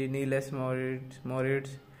 Chris Lee, Neil S.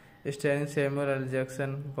 Moritz, starring Samuel L.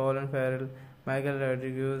 Jackson, Colin Farrell, Michael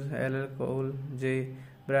Rodriguez, LL Cool J,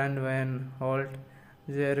 Brand Van Holt,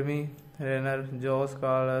 Jeremy Renner, Josh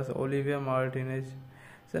Carlos, Olivia Martinez.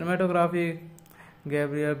 Cinematography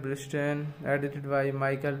Gabriel Briston, edited by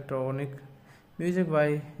Michael Tronick, music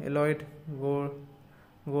by Eloyd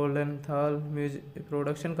Goldenthal, music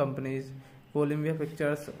production companies Columbia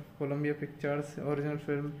Pictures, original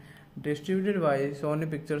film distributed by Sony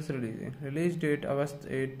Pictures. Release date August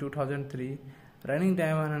 8, 2003, running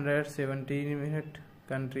time 117 minutes,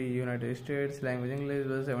 country United States, language English,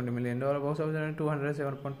 was $70 million, box office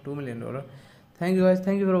 $207.2 million. Thank you guys,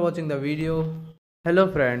 thank you for watching the video.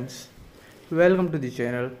 Hello friends, welcome to the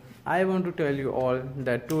channel. I want to tell you all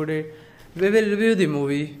that today we will review the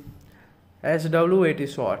movie S.W.A.T.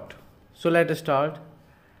 SWAT. So let's start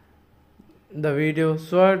the video.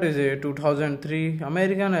 S.W.A.T is a 2003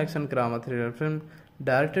 American action drama thriller film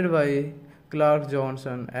directed by Clark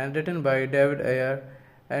Johnson and written by David Ayer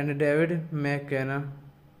and David McKinnon,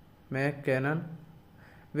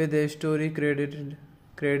 with a story credited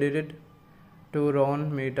to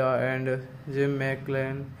Ron Mita and Jim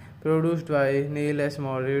McLean, produced by Neil S.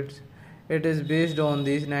 Moritz. It is based on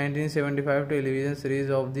the 1975 television series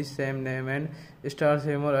of the same name and stars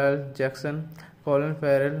Samuel L. Jackson, Colin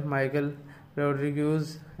Farrell, Michael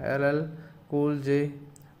Rodriguez, LL Cool J,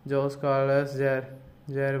 Josh Carlos,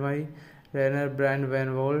 Jeremy Renner, Brand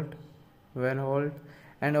Van Holt,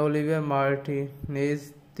 and Olivia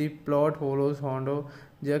Martinez. The plot follows Hondo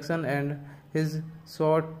Jackson and his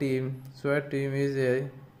SWAT team. SWAT team is a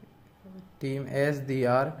team as they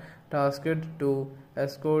are tasked to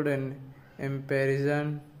escort an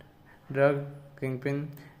imprisoned drug kingpin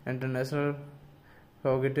international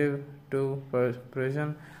fugitive to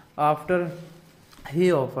prison after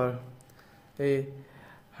he offered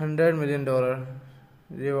 $100 million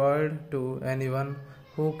reward to anyone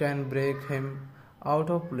who can break him out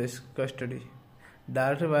of police custody.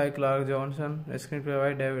 Directed by Clark Johnson, screenplay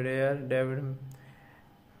by David Ayer, David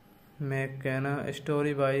McKenna,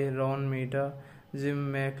 story by Ron Mita,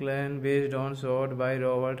 Jim McLean, based on SWAT by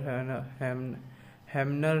Robert Hamner,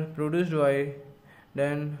 produced by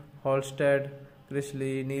Dan Halstead, Chris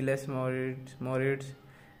Lee, Neil S. Moritz,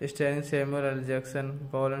 starring Samuel L. Jackson,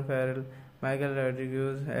 Colin Farrell, Michael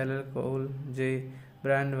Rodriguez, LL Cool J,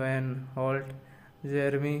 Brand Van Holt,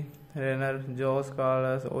 Jeremy Renner, Josh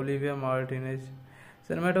Carlos, Olivia Martinez.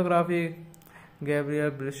 Cinematography Gabriel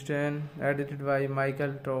Briston, edited by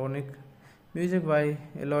Michael Tronick, music by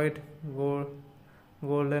Eloyd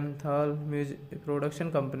Goldenthal, music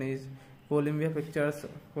production companies Columbia Pictures,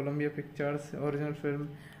 original film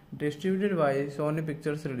distributed by Sony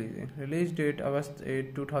Pictures. Release date August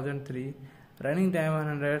 8, 2003, running time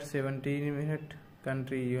 117 minutes,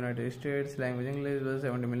 country United States, language English, was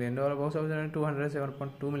 $70 million, box office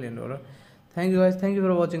 $207.2 million. Thank you guys, thank you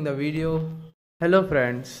for watching the video. Hello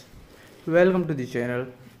friends, welcome to the channel.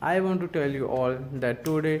 I want to tell you all that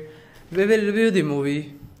today we will review the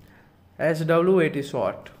movie S.W.A.T.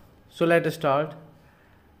 SWAT. So let's start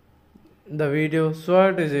the video.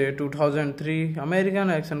 S.W.A.T is a 2003 American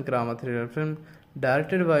action drama thriller film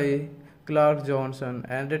directed by Clark Johnson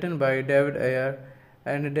and written by David Ayer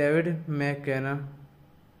and David McKinnon,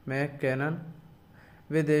 McKinnon,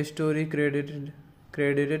 with a story credited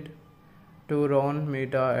to Ron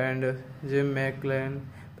Mita and Jim McLean,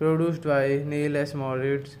 produced by Neil S.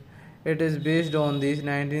 Moritz. It is based on the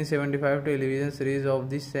 1975 television series of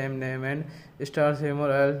the same name and stars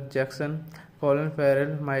Samuel L. Jackson, Colin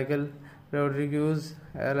Farrell, Michael Rodriguez,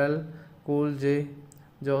 LL Cool J,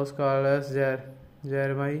 Josh Carlos,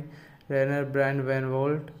 Jeremy Renner, Brand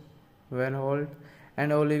Van Holt,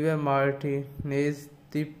 and Olivia Martinez.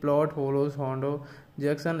 The plot follows Hondo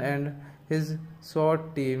Jackson and his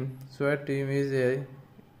SWAT team. SWAT team is a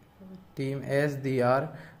team as they are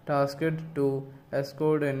tasked to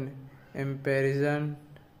escort an imprisoned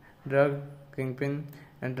drug kingpin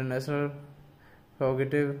international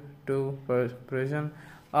fugitive to prison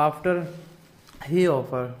after he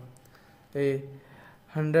offered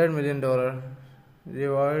 $100 million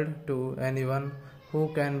reward to anyone who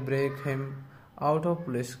can break him out of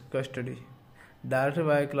police custody. Directed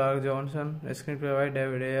by Clark Johnson, screenplay by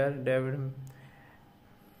David Ayer, David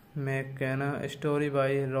McKenna, story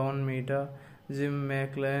by Ron Mita, Jim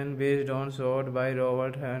McLean, based on SWAT by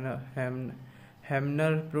Robert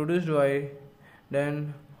Hamner, produced by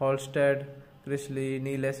Dan Halstead, Chris Lee,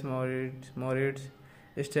 Neil S. Moritz,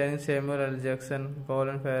 starring Samuel L. Jackson,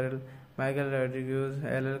 Colin Farrell, Michael Rodriguez,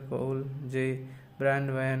 LL Cool J, Brand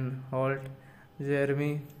Van Holt,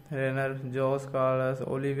 Jeremy Renner, Josh Carlos,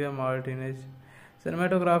 Olivia Martinez.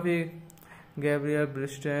 Cinematography Gabriel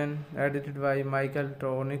Briston, edited by Michael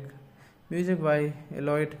Tronick, music by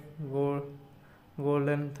Eloyd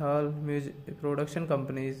Goldenthal, music production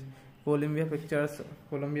companies Columbia Pictures,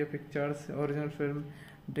 original film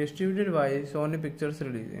distributed by Sony Pictures.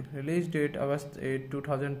 Release date August 8,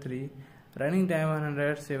 2003, running time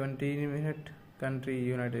 117 minutes, country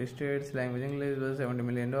United States, language English, was $70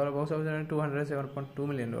 million, box office $207.2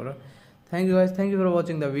 million. Thank you guys, thank you for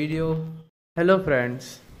watching the video. Hello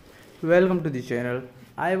friends, welcome to the channel.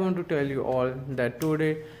 I want to tell you all that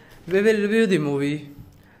today we will review the movie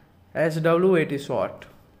S.W.A.T. S.W.A.T.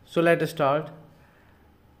 So let's start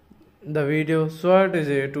the video. S.W.A.T. is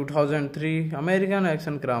a 2003 American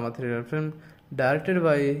action drama thriller film directed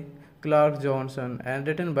by Clark Johnson and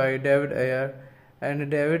written by David Ayer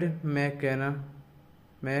and David McKenna,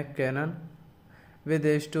 with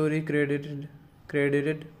a story credited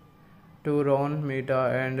to Ron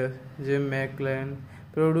Mita and Jim McLean,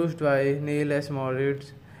 produced by Neil S.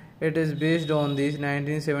 Moritz. It is based on the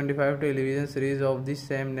 1975 television series of the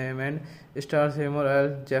same name and stars Samuel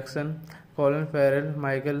L. Jackson, Colin Farrell,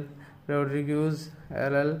 Michael Rodriguez,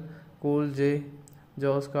 LL Cool J,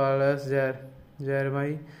 Josh Carlos,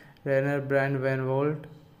 Jeremy Renner, Brand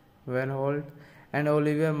Van Holt, and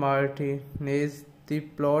Olivia Martinez. The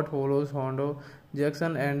plot follows Hondo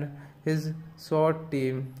Jackson and his SWAT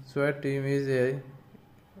team. SWAT team is a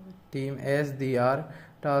team as they are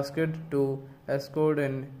tasked to escort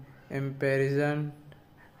an imprisoned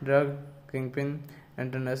drug kingpin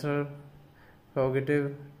international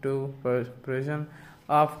fugitive to prison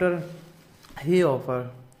after he offered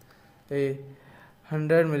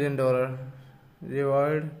 $100 million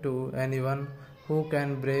reward to anyone who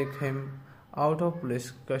can break him out of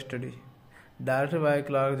police custody. Directed by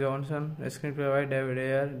Clark Johnson, screenplay by David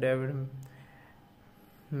Ayer, David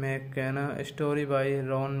McKenna, story by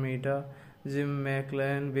Ron Mita, Jim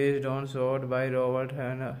McLean, based on SWAT by Robert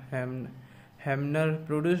Hamner,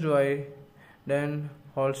 produced by Dan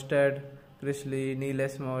Halstead, Chris Lee, Neil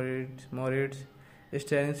S. Moritz,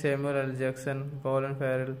 starring Samuel L. Jackson, Colin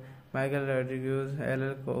Farrell, Michael Rodriguez,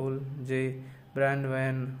 LL Cool J, Brand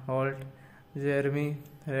Van Holt, Jeremy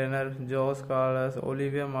Renner, Josh Carlos,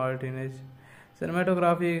 Olivia Martinez.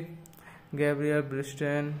 Cinematography Gabriel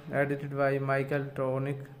Briston, edited by Michael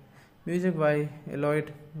Tronick, music by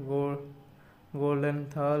Eloyd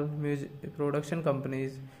Goldenthal, music production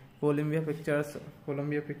companies Columbia Pictures,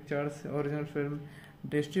 original film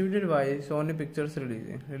distributed by Sony Pictures.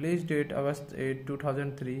 Release date August 8,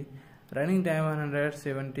 2003, running time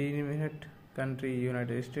 117 minutes, country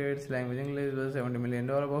United States, language English, was $70 million,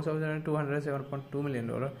 box office $207.2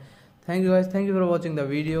 million. Thank you guys, thank you for watching the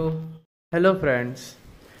video. Hello friends,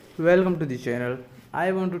 welcome to the channel.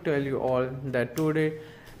 I want to tell you all that today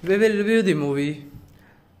we will review the movie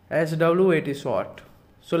S.W.A.T. S.W.A.T.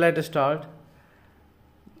 So let's start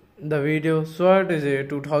the video. S.W.A.T. is a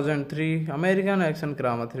 2003 American action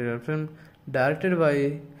drama thriller film directed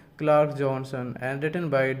by Clark Johnson and written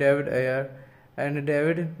by David Ayer and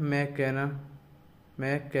David McKenna,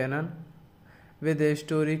 with a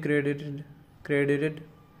story credited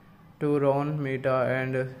to Ron Mita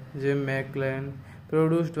and Jim McLean,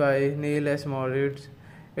 produced by Neil S. Moritz.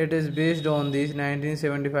 It is based on the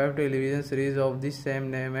 1975 television series of the same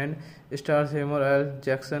name and stars Samuel L.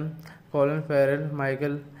 Jackson, Colin Farrell,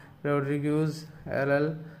 Michael Rodriguez,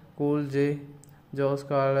 LL Cool J, Josh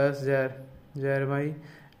Carlos, Jeremy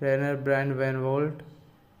Renner, Brand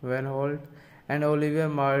Van Holt, and Olivia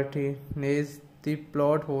Martinez. The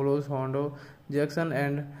plot follows Hondo Jackson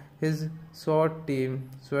and his SWAT team.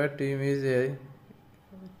 SWAT team is a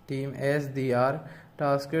team as they are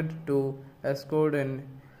tasked to escort an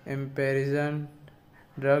imprisoned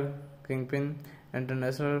drug kingpin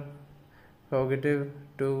international fugitive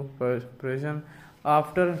to prison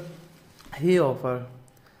after he offered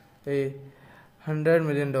 $100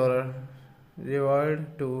 million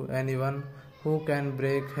reward to anyone who can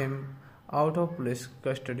break him out of police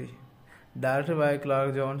custody. Directed by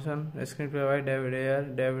Clark Johnson, screenplay by David Ayer,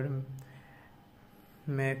 David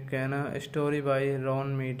McKenna, story by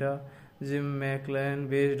Ron Mita, Jim McLean,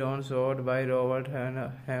 based on S.W.A.T by Robert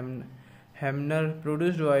Hamner,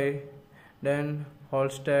 produced by Dan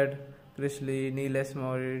Halstead, Chris Lee, Neil S.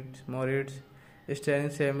 Moritz, starring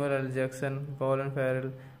Samuel L. Jackson, Colin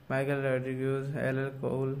Farrell, Michael Rodriguez, LL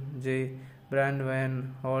Cool J, Brand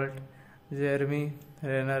Van Holt, Jeremy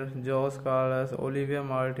Renner, Josh Carlos, Olivia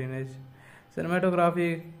Martinez.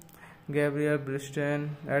 Cinematography Gabriel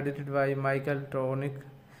Briston, edited by Michael Tronick,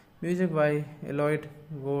 music by Eloyd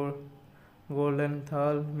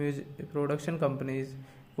Goldenthal, music production companies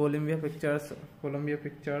Columbia Pictures,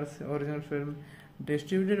 original film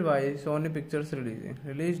distributed by Sony Pictures.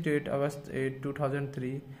 Release date August 8,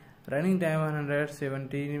 2003, running time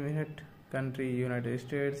 117 minutes, country United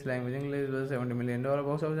States, language English, was $70 million,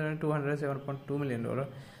 box office $207.2 million.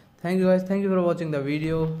 Thank you guys, thank you for watching the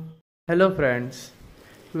video. Hello friends,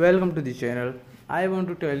 welcome to the channel. I want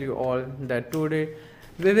to tell you all that today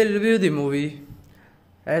we will review the movie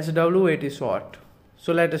S.W.A.T. S.W.A.T.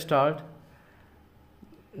 So let's start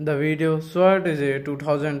the video. S.W.A.T. is a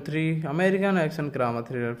 2003 American action drama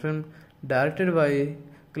thriller film directed by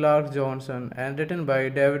Clark Johnson and written by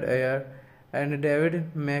David Ayer and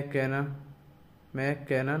David McKenna,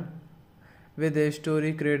 with a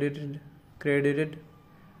story credited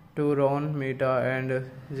to Ron Mita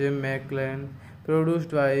and Jim McLean,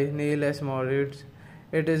 produced by Neil S. Moritz.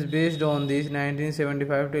 It is based on the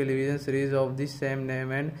 1975 television series of the same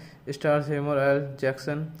name and stars Samuel L.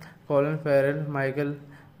 Jackson, Colin Farrell, Michael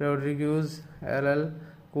Rodriguez, LL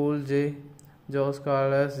Cool J, Josh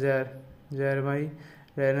Carlos, Jeremy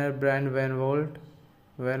Renner, Brand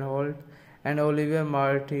Van Holt, and Olivia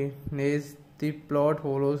Martinez. The plot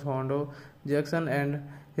follows Hondo Jackson and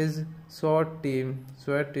his SWAT team.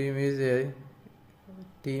 SWAT team is a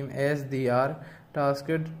team as they are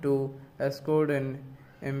tasked to escort an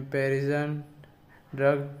imprisoned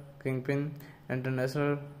drug kingpin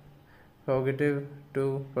international fugitive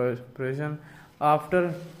to prison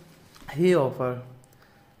after he offered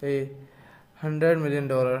 $100 million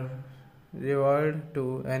reward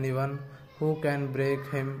to anyone who can break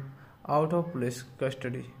him out of police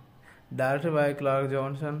custody. Directed by Clark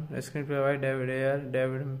Johnson, screenplay by David Ayer,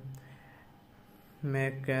 David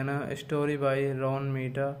McKenna, story by Ron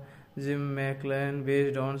Mita, Jim McLean,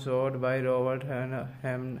 based on S.W.A.T by Robert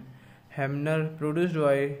Hamner, produced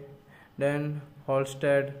by Dan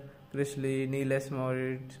Halstead, Chris Lee, Neil S.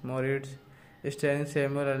 Moritz, starring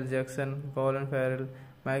Samuel L. Jackson, Colin Farrell,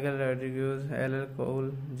 Michael Rodriguez, LL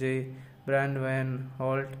Cool J, Brand Van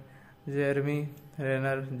Holt, Jeremy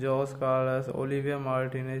Renner, Josh Carlos, Olivia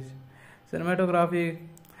Martinez. Cinematography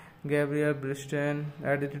Gabriel Briston,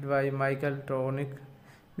 edited by Michael Tronick,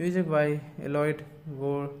 music by Eloyd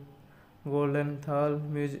Goldenthal,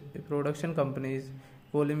 music production companies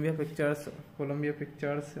Columbia Pictures,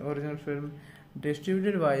 original film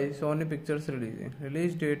distributed by Sony Pictures.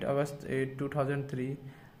 Release date August 8, 2003,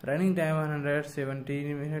 running time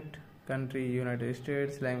 117 minutes, country United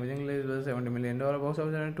States, language English, was $70 million, box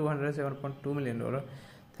office $207.2 million.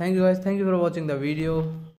 Thank you guys, thank you for watching the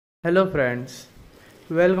video. Hello friends,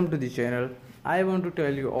 welcome to the channel. I want to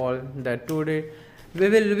tell you all that today we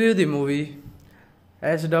will review the movie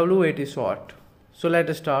S.W.A.T. S.W.A.T. So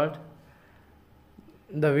let's start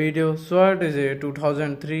the video. S.W.A.T. is a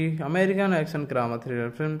 2003 American action drama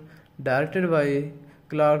thriller film directed by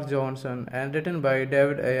Clark Johnson and written by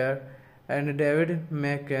David Ayer and David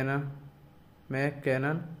McKenna,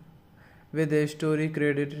 with a story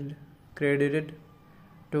credited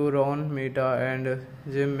to Ron Mita and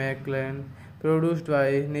Jim McLean, produced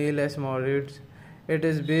by Neil S. Moritz. It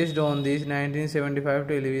is based on the 1975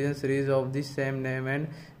 television series of the same name and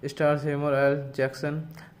stars Samuel L. Jackson,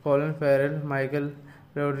 Colin Farrell, Michael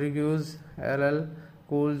Rodriguez, LL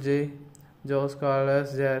Cool J, Josh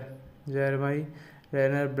Carlos, Jeremy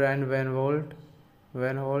Renner, Brand Van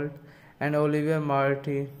Van Holt, and Olivia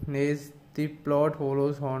Martinez. The plot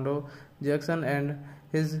follows Hondo Jackson and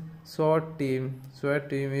his SWAT team. SWAT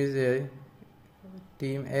team is a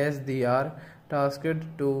team as they are tasked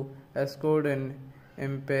to escort an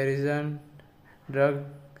imprisoned drug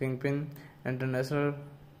kingpin international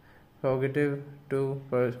fugitive to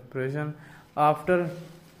prison after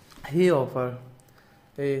he offered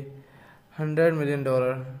 $100 million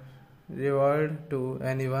reward to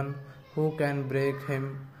anyone who can break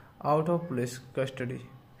him out of police custody.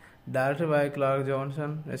 Directed by Clark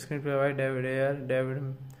Johnson, screenplay by David Ayer,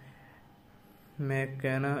 David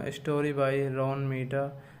McKenna, story by Ron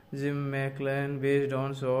Mita, Jim McLean, based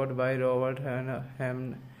on S.W.A.T by Robert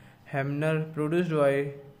Hamner, produced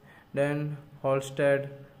by Dan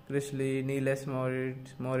Halstead, Chris Lee, Neil S.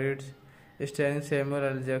 Moritz, starring Samuel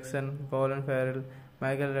L. Jackson, Colin Farrell,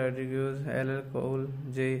 Michael Rodriguez, L.L. Cole,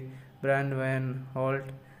 J. Brand Van Holt,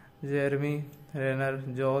 Jeremy Renner,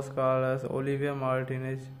 Josh Carlos, Olivia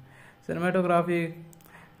Martinez. Cinematography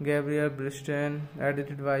Gabriel Briston,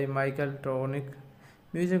 edited by Michael Tronick,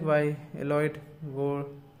 music by Eloit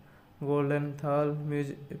Goldenthal,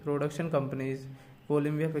 production companies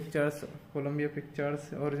Columbia Pictures,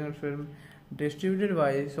 original film distributed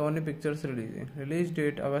by Sony Pictures release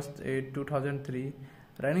date August 8, 2003,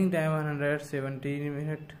 running time 117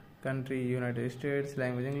 minutes, country United States,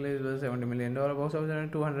 language English, was $70 million, box office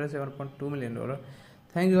 $207.2 million.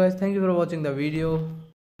 Thank you guys, thank you for watching the video.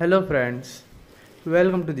 Hello friends,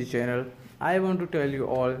 welcome to the channel. I want to tell you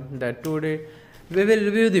all that today we will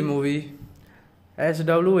review the movie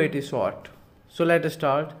S.W.A.T. S.W.A.T. So let's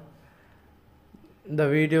start the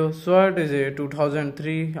video. S.W.A.T. is a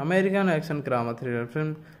 2003 American action drama thriller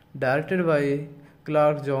film directed by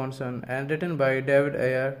Clark Johnson and written by David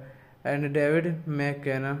Ayer and David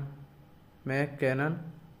McKenna,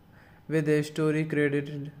 with a story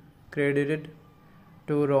credited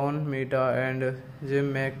to Ron Mita and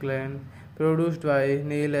Jim McLean, produced by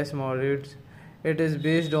Neil S. Moritz. It is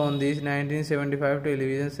based on the 1975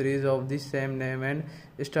 television series of the same name and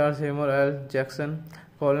stars Samuel L. Jackson,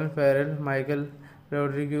 Colin Farrell, Michael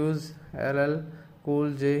Rodriguez, L.L.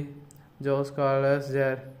 Cool J, Josh Carlos,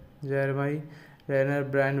 Jeremy Renner,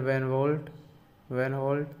 Brand Van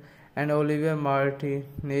Holt, and Olivia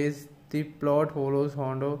Martinez. The plot follows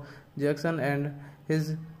Hondo Jackson and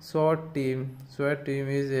his SWAT team. SWAT team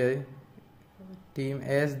is a team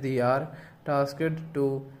as they are tasked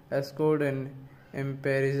to escort an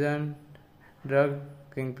imprisoned drug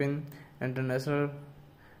kingpin international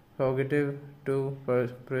fugitive to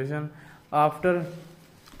prison after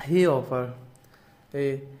he offered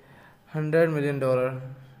 $100 million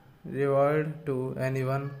reward to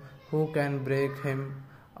anyone who can break him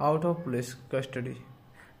out of police custody.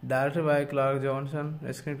 Directed by Clark Johnson,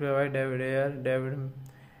 screenplay by David Ayer, David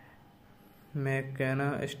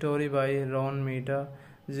McKenna, story by Ron Mita,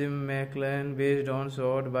 Jim McLean, based on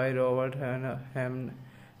S.W.A.T by Robert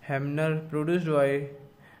Hamner, produced by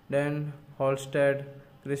Dan Halstead,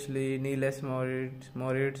 Chris Lee, Neil S.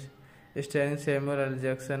 Moritz, starring Samuel L.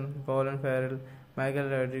 Jackson, Colin Farrell, Michael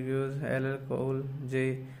Rodriguez, L.L. Cole,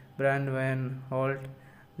 J. Brand Van Holt,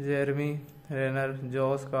 Jeremy Renner,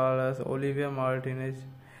 Josh Carlos, Olivia Martinez.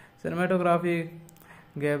 Cinematography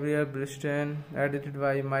Gabriel Briston, edited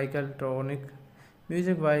by Michael Tronick,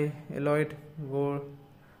 music by Eloit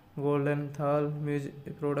Goldenthal,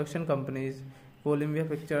 production companies Columbia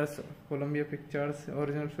Pictures,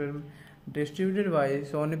 original film distributed by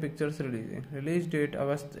Sony Pictures release date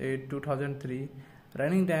August 8, 2003,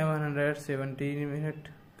 running time 117 minutes,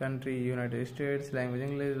 country United States, language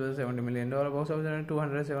English, was $70 million, box office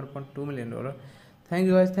 $207.2 million. Thank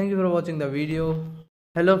you guys, thank you for watching the video.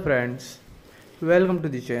 Hello friends, welcome to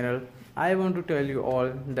the channel. I want to tell you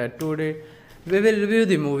all that today we will review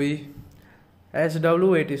the movie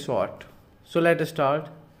S.W.A.T. S.W.A.T. So let's start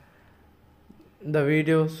the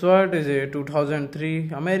video. S.W.A.T. is a 2003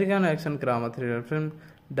 American action drama thriller film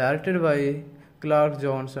directed by Clark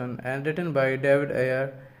Johnson and written by David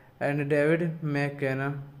Ayer and David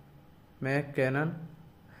McKenna,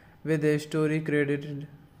 with a story credited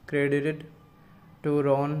to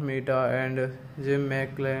Ron Mita and Jim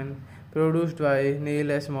McLean, produced by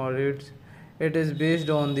Neil S. Moritz. It is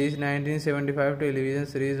based on the 1975 television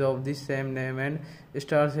series of the same name and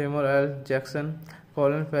stars Samuel L. Jackson,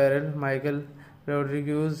 Colin Farrell, Michael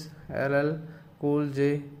Rodriguez, L.L. Cool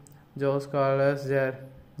J, Josh Carlos,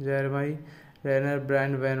 Jeremy Renner,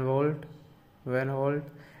 Brand Van Holt,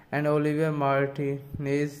 and Olivia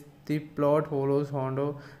Martinez. The plot follows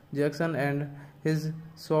Hondo Jackson and his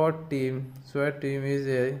SWAT team. SWAT team is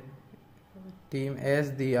a team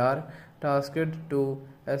as they are tasked to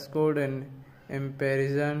escort an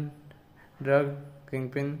imprisoned drug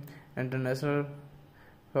kingpin, international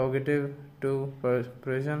fugitive to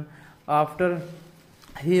prison after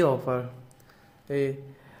he offered $100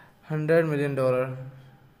 million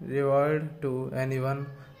reward to anyone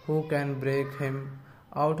who can break him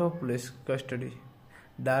out of police custody.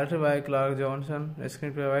 Directed by Clark Johnson,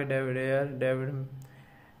 screenplay by David Ayer, David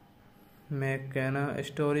McKenna,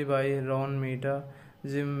 story by Ron Mita,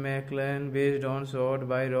 Jim McLean, based on S.W.A.T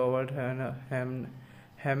by Robert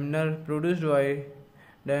Hamner, produced by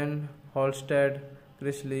Dan Halstead,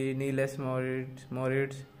 Chris Lee, Neil S.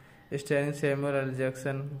 Moritz, starring Samuel L.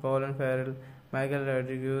 Jackson, Colin Farrell, Michael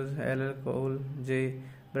Rodriguez, L.L. Cool J.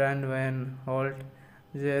 Brand Van Holt,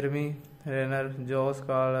 Jeremy Renner, Josh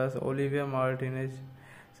Carlos, Olivia Martinez.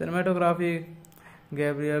 Cinematography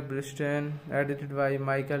Gabriel Briston, edited by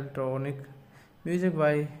Michael Tronick, music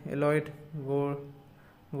by Eloit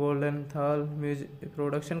Goldenthal,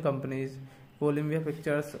 production companies Columbia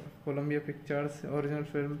Pictures, original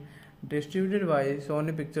film distributed by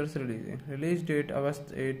Sony Pictures release date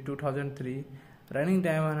August 8, 2003, running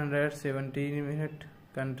time 117 minutes,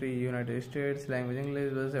 country United States, language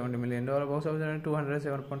English, was $70 million, box office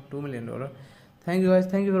 $207.2 million. Thank you guys,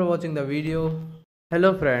 thank you for watching the video.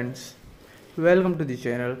 Hello friends, welcome to the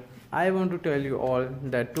channel. I want to tell you all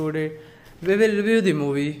that today we will review the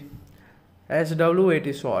movie S.W.A.T.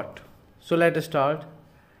 S.W.A.T. So let's start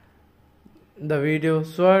the video.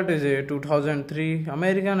 S.W.A.T. is a 2003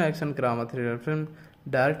 American action drama thriller film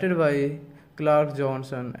directed by Clark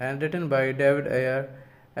Johnson and written by David Ayer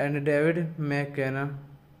and David McKenna,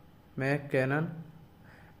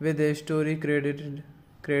 with a story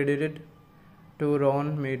credited to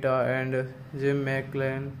Ron Mita and Jim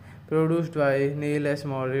McLean, produced by Neil S.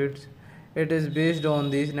 Moritz. It is based on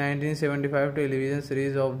the 1975 television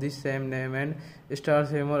series of the same name and stars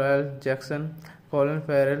Samuel L. Jackson, Colin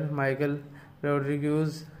Farrell, Michael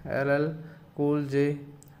Rodriguez, L.L. Cool J,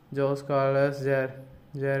 Josh Carlos,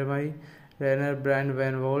 Jeremy Renner, Brand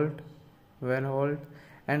Van Holt,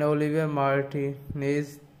 and Olivia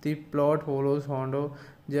Martinez. The plot follows Hondo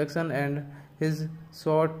Jackson and his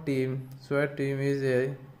SWAT team. SWAT team is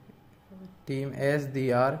a team as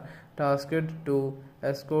they are tasked to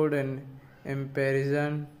escort an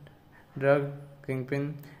imprisoned drug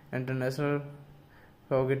kingpin, international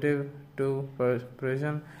fugitive to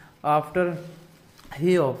prison after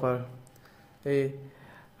he offered $100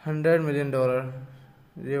 million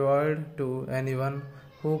reward to anyone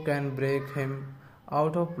who can break him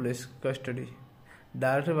out of police custody.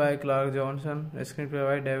 Directed by Clark Johnson, screenplay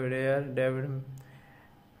by David Ayer, David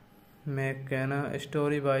McKenna,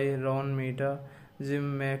 story by Ron Mita,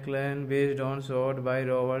 Jim McLean, based on S.W.A.T by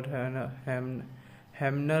Robert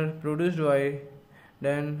Hamner, produced by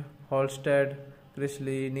Dan Halstead, Chris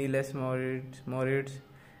Lee, Neil S. Moritz,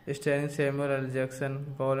 starring Samuel L.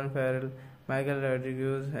 Jackson, Colin Farrell, Michael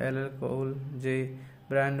Rodriguez, L.L. Cool J.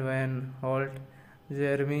 Brand Van Holt,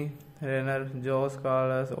 Jeremy Renner, Josh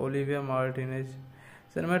Carlos, Olivia Martinez.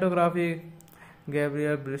 Cinematography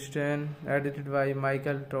Gabriel Briston, edited by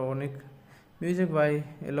Michael Tronick, music by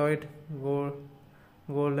Eloit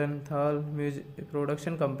Goldenthal,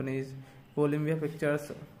 production companies Columbia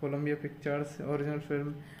Pictures, original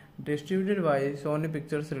film distributed by Sony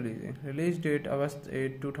Pictures release date August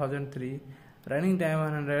 8, 2003, running time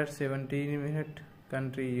 117 minutes,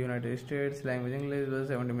 country United States, language English, was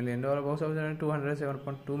 $70 million, box office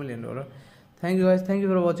 $207.2 million. Thank you guys, thank you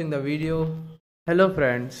for watching the video. Hello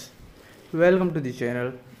friends, welcome to the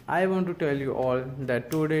channel. I want to tell you all that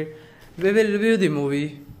today we will review the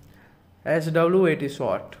movie S.W.A.T.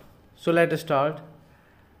 S.W.A.T. So let's start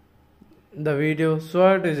the video.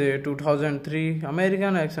 S.W.A.T. is a 2003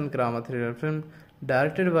 American action drama thriller film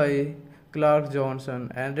directed by Clark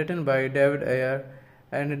Johnson and written by David Ayer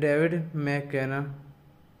and David McKenna,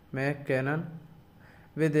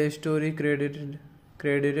 with a story credited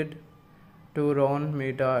to Ron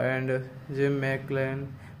Mita and Jim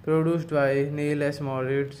McLean, produced by Neil S.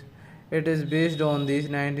 Moritz. It is based on the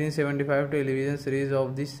 1975 television series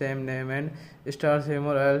of the same name and stars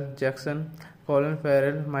Samuel L. Jackson, Colin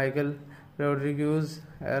Farrell, Michael Rodriguez,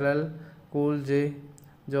 L.L. Cool J,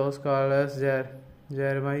 Josh Carlos,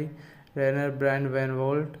 Jeremy Renner, Brand Van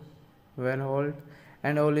Holt,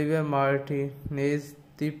 and Olivia Martinez.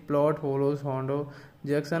 The plot follows Hondo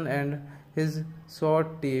Jackson and his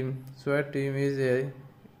SWAT team. SWAT team is a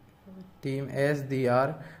team as they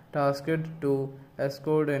are tasked to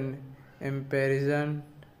escort an imprisoned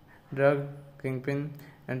drug kingpin,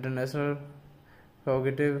 international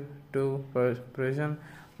fugitive to prison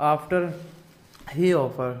after he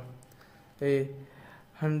offered $100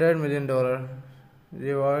 million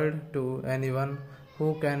reward to anyone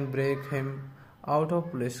who can break him out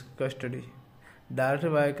of police custody.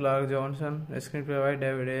 directed by Clark Johnson, screenplay by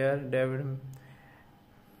David Ayer, David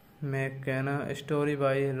McKenna, story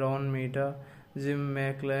by Ron Mita, Jim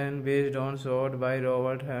McLean, based on S.W.A.T by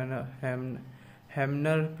Robert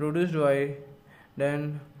Hamner, produced by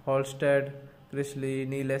Dan Halstead, Chris Lee,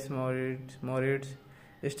 Neil S. Moritz,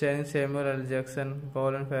 starring Samuel L. Jackson,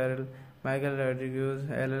 Colin Farrell, Michael Rodriguez,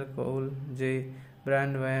 L.L. Cool J.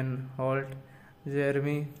 Brand Van Holt,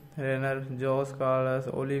 Jeremy Renner, Josh Carlos,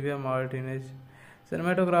 Olivia Martinez.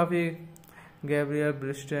 Cinematography Gabriel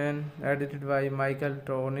Briston, edited by Michael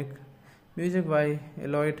Tronick, music by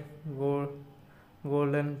Eloyd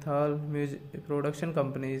Goldenthal, production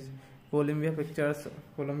companies Columbia Pictures,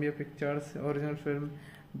 original film,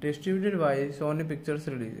 distributed by Sony Pictures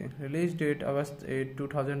release date August 8,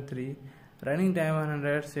 2003, running time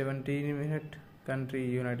 117 minutes, country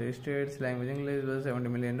United States, language English, was $70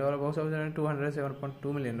 million, box office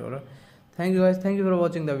 $207.2 million. Thank you guys, thank you for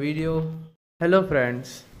watching the video. Hello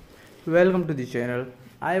friends, welcome to the channel.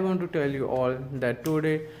 I want to tell you all that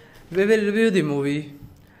today we will review the movie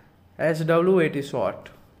S.W.A.T.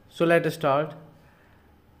 S.W.A.T. So let's start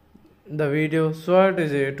the video. S.W.A.T.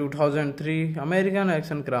 is a 2003 American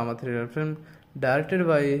action drama thriller film directed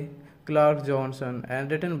by Clark Johnson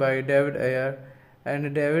and written by David Ayer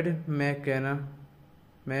and David McKenna,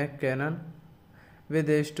 with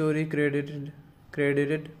a story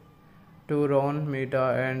credited to Ron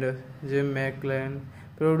Mita and Jim McLean,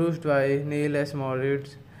 produced by Neil S.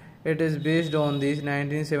 Moritz. It is based on the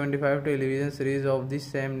 1975 television series of the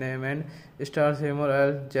same name and stars Samuel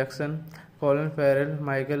L. Jackson, Colin Farrell,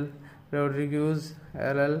 Michael Rodriguez,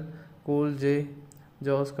 L.L. Cool J,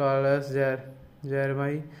 Josh Carlos,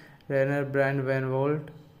 Jeremy Renner, Brand Van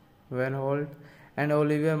Holt, and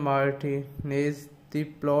Olivia Martinez. The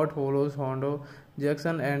plot follows Hondo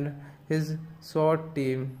Jackson and his SWAT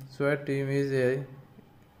team. SWAT team is a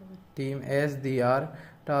team as they are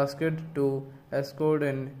tasked to escort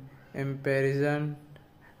an imprisoned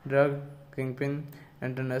drug kingpin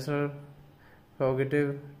international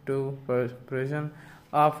fugitive to prison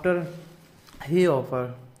after he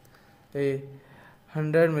offers a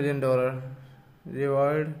 $100 million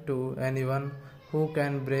reward to anyone who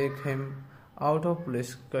can break him out of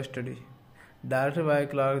police custody. Directed by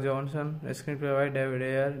Clark Johnson, screenplay by David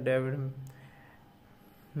Ayer, David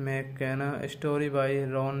McKenna, story by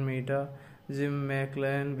Ron Mita, Jim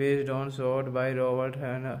McLean, based on S.W.A.T by Robert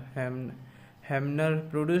Hamner,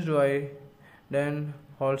 produced by Dan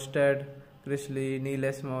Halstead, Chris Lee, Neil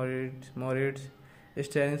S. Moritz,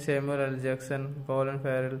 starring Samuel L. Jackson, Colin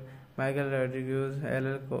Farrell, Michael Rodriguez,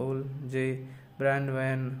 L.L. Cool J. Brand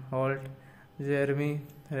Van Holt, Jeremy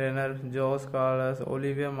Renner, Josh Carlos,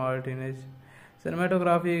 Olivia Martinez.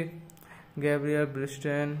 Cinematography Gabriel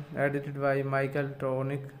Briston, edited by Michael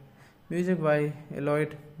Tronick, music by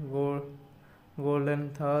Eloyd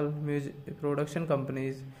Goldenthal, production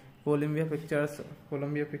companies Columbia Pictures,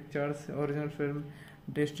 original film,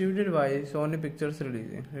 distributed by Sony Pictures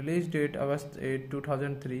release date August 8,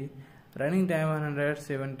 2003, running time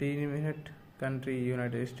 117 minutes, country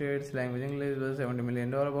United States, language English, was $70 million,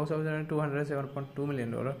 box office $207.2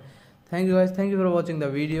 million. Thank you guys, thank you for watching the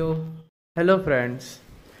video. Hello friends,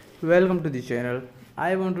 welcome to the channel.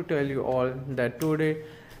 I want to tell you all that today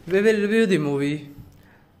we will review the movie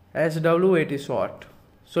S.W.A.T. S.W.A.T.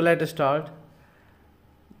 So let's start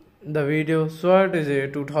the video. S.W.A.T. is a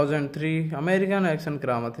 2003 American action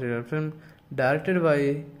drama thriller film directed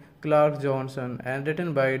by Clark Johnson and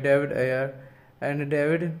written by David Ayer and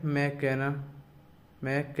David McKenna,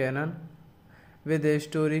 with a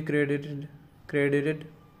story credited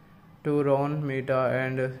to Ron Mita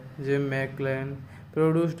and Jim McLean,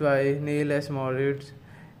 produced by Neil S. Moritz.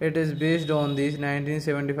 It is based on the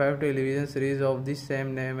 1975 television series of the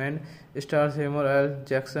same name and stars Samuel L.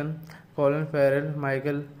 Jackson, Colin Farrell,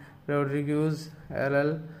 Michael Rodriguez,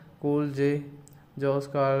 L.L. Cool J, Josh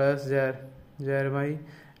Carlos, Jeremy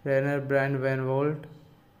Renner, Brand Van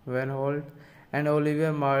Holt, and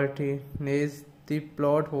Olivia Martinez. The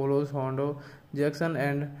plot follows Hondo Jackson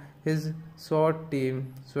and his SWAT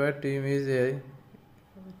team. SWAT team is a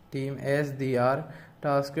team as they are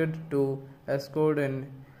tasked to escort an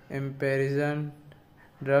imprisoned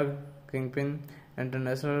drug kingpin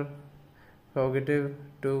international fugitive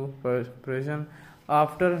to prison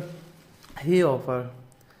after he offers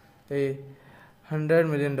a $100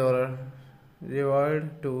 million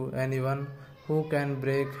reward to anyone who can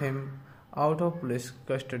break him out of police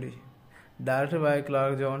custody. Directed by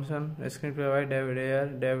Clark Johnson, screenplay by David Ayer,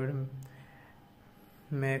 David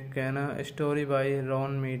McKenna, story by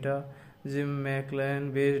Ron Mita, Jim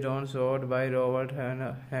McLean, based on S.W.A.T by Robert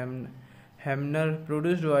Hamner,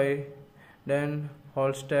 produced by Dan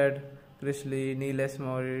Halstead, Chris Lee, Neil S.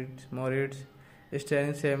 Moritz,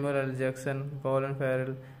 starring Samuel L. Jackson, Colin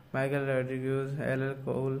Farrell, Michael Rodriguez, L.L.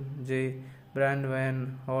 Cool J. Brand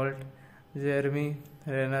Van Holt, Jeremy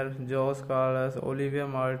Renner, Josh Carlos, Olivia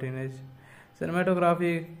Martinez.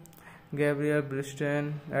 Cinematography Gabriel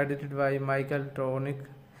Briston, edited by Michael Tronick,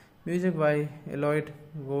 music by Eloyd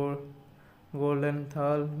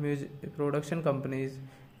Goldenthal, music production companies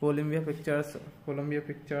Columbia Pictures,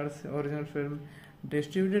 original film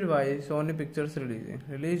distributed by Sony Pictures.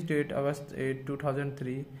 Release date August 8,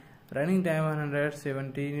 2003. Running time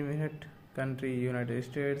 117 minutes. Country United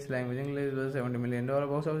States. Language English. Was $70 million.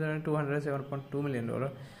 Box office $207.2 million.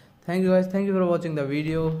 Thank you guys. Thank you for watching the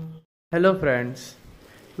video. Hello friends.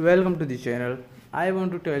 Welcome to the channel. I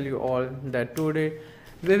want to tell you all that today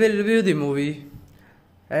we will review the movie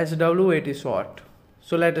S.W.A.T. S.W.A.T.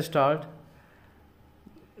 So let's start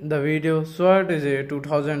the video. S.W.A.T. is a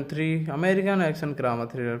 2003 American action drama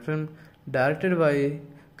thriller film directed by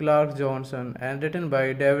Clark Johnson and written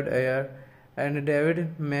by David Ayer and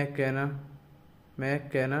David McKenna,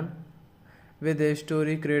 with a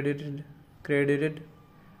story credited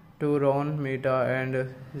to Ron Mita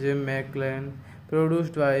and Jim McLean,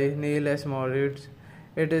 produced by Neil S. Moritz.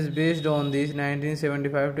 It is based on the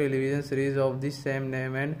 1975 television series of the same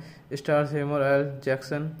name and stars Samuel L.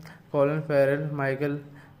 Jackson, Colin Farrell, Michael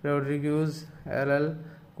Rodriguez, L.L.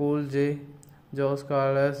 Cool J, Josh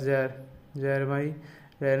Carlos, Jeremy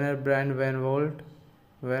Renner, Brand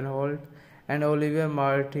Van Holt, and Olivia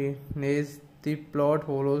Martinez. The plot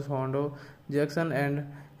follows Hondo Jackson and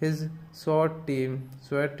his SWAT team.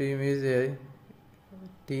 SWAT team is a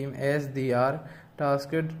team as they are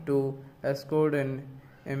tasked to escort an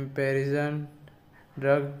imprisoned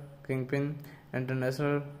drug kingpin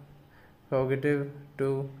international fugitive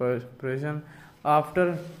to prison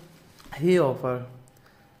after he offered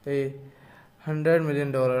 $100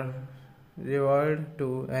 million reward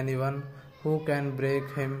to anyone who can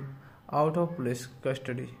break him out of police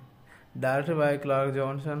custody. Directed by Clark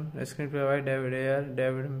Johnson, screenplay by David Ayer,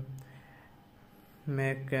 David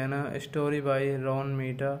McKenna, story by Ron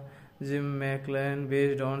Mita, Jim McLean,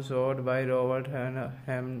 based on S.W.A.T. by Robert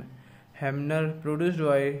Hamner, produced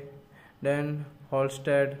by Dan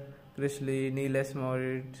Halstead, Chris Lee, Neil S.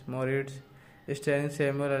 Moritz, starring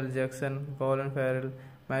Samuel L. Jackson, Colin Farrell,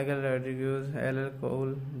 Michael Rodriguez, L.L.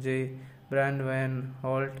 Cool J. Brand Van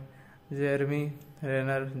Holt, Jeremy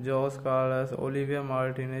Renner, Josh Carlos, Olivia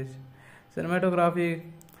Martinez. Cinematography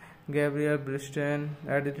Gabriel Briston,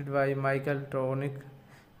 edited by Michael Tronick,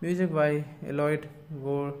 music by Eloyd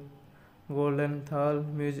Goldenthal,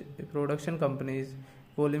 music production companies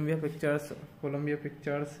Columbia Pictures,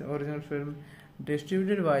 original film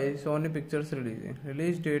distributed by Sony Pictures.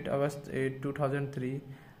 Release date August 8, 2003.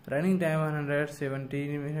 Running time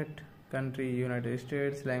 117 minutes. Country United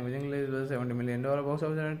States. Language English. Was $70 million. Box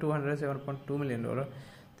office $207.2 million.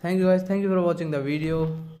 Thank you guys. Thank you for watching the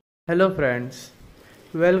video. Hello friends.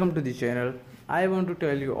 Welcome to the channel. I want to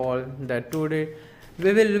tell you all that today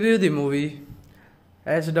we will review the movie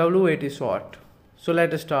S.W.A.T. S.W.A.T. So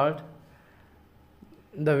let's start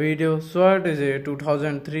the video. S.W.A.T. is a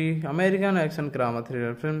 2003 American action drama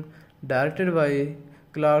thriller film directed by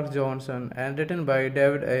Clark Johnson and written by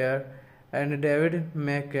David Ayer and David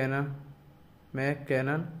McKenna,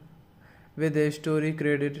 with a story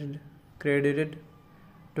credited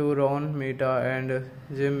to Ron Mita and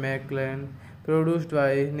Jim McLean, produced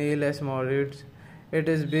by Neil S. Moritz. It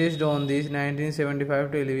is based on the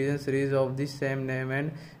 1975 television series of the same name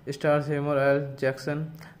and stars Samuel L.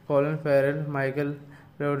 Jackson, Colin Farrell, Michael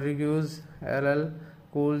Rodriguez, L.L.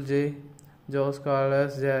 Cool J, Josh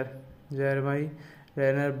Carlos, Jeremy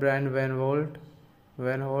Renner, Brand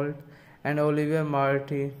Van Holt, and Olivia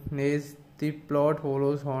Martinez. The plot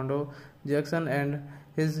follows Hondo Jackson and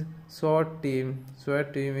his SWAT team.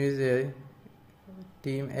 SWAT team is a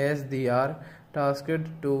team as they are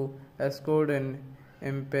tasked to escort an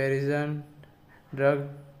imprisoned drug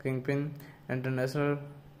kingpin international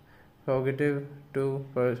fugitive to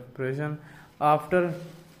prison after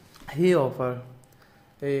he offered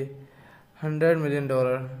 $100 million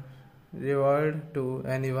reward to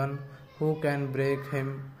anyone who can break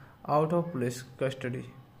him out of police custody.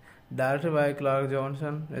 Directed by Clark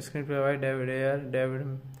Johnson, screenplay by David Ayer,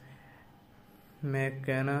 David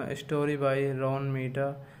McKenna, story by Ron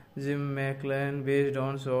Mita, Jim McLean, based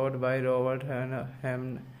on S.W.A.T. by Robert Hamner,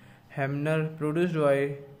 produced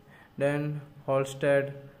by Dan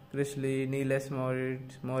Halstead, Chris Lee, Neil S.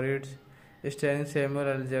 Moritz, starring Samuel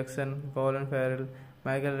L. Jackson, Colin Farrell,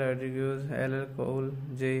 Michael Rodriguez, L.L. Cool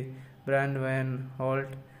J, Brand Van Holt,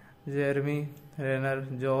 Jeremy Renner,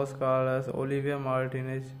 Josh Carlos, Olivia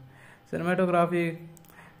Martinez. Cinematography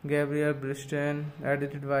Gabriel Bristain,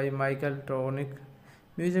 edited by Michael Tronick,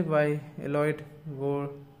 music by Eloit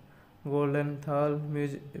Goldenthal,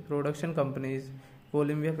 music production companies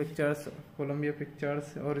Columbia Pictures,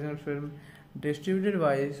 original film distributed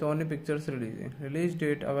by Sony Pictures. Release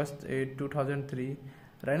date August 8, 2003.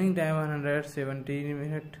 Running time 117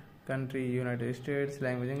 minutes. Country United States.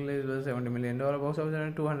 Language English. Was $70 million. Box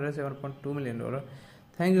office $207.2 million.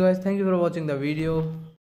 Thank you guys. Thank you for watching the video.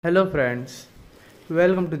 Hello friends.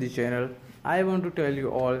 Welcome to the channel. I want to tell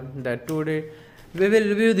you all that today we will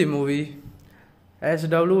review the movie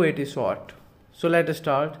S.W.A.T. S.W.A.T. So let's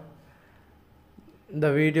start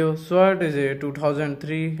the video. S.W.A.T. is a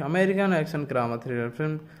 2003 American action drama thriller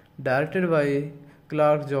film directed by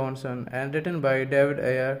Clark Johnson and written by David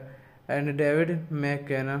Ayer and David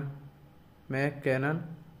McKenna,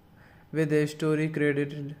 with a story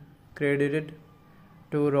credited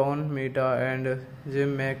to Ron Mita and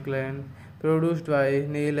Jim McLean, produced by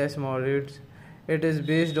Neil S. Moritz. It is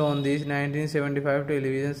based on the 1975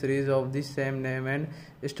 television series of the same name and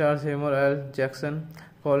stars Samuel L. Jackson,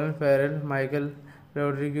 Colin Farrell, Michael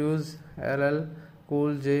Rodriguez, LL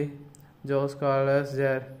Cool J, Josh Carlos,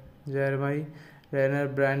 Jeremy Renner,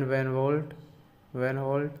 Brand Van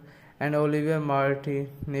Holt, and Olivia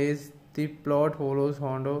Martinez. The plot follows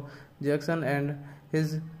Hondo Jackson and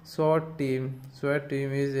his SWAT team. SWAT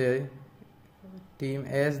team is a team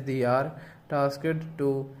as they are tasked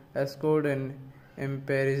to escort an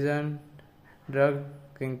imprisoned drug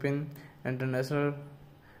kingpin international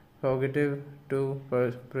fugitive to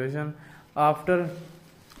prison after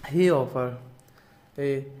he offers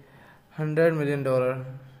 $100 million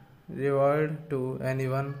reward to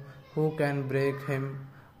anyone who can break him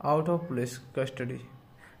out of police custody.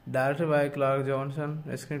 Directed by Clark Johnson,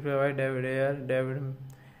 screenplay by David Ayer, David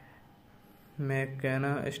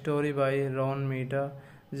McKenna, story by Ron Mita,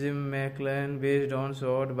 Jim McLean, based on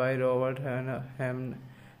S.W.A.T. by Robert Hamner,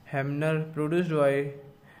 produced by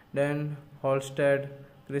Dan Halstead,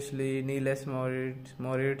 Chris Lee, Neil S. Moritz,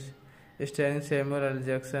 starring Samuel L.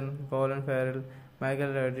 Jackson, Colin Farrell,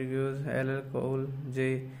 Michael Rodriguez, LL Cool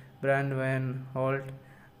J, Brand Van Holt,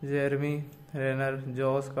 Jeremy Renner,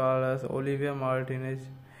 Josh Carlos, Olivia Martinez.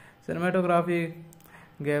 Cinematography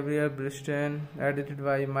Gabriel Bristain, edited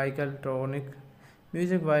by Michael Tronick,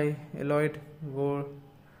 music by Eloit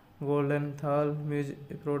Goldenthal, music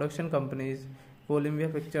production companies Columbia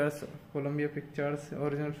Pictures,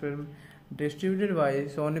 original film distributed by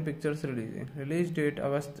Sony Pictures. Release date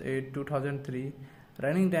August 8, 2003.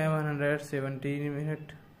 Running time 117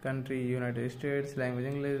 minutes. Country United States. Language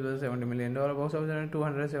English. Was $70 million. Box office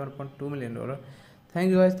 $207.2 million.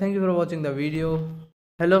 Thank you guys. Thank you for watching the video.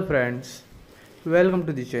 Hello friends. Welcome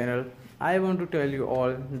to the channel. I want to tell you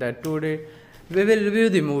all that today we will review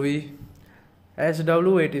the movie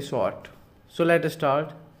S.W.A.T. S.W.A.T. So let's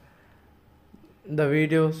start the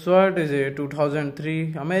video. S.W.A.T. is a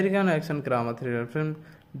 2003 American action drama thriller film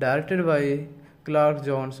directed by Clark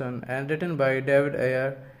Johnson and written by David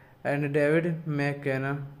Ayer and David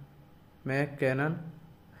McKenna,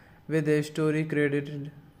 with a story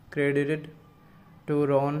credited to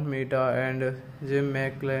Ron Mita and Jim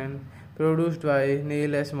McLean, produced by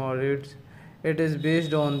Neil S. Moritz. It is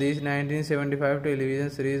based on the 1975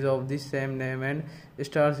 television series of the same name and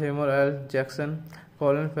stars Samuel L. Jackson,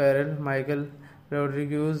 Colin Farrell, Michael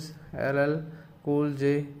Rodriguez, LL Cool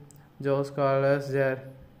J, Josh Carlos,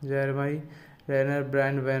 Jeremy Renner,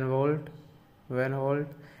 Brand Van Holt,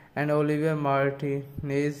 and Olivia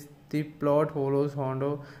Martinez. The plot follows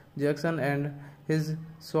Hondo Jackson and his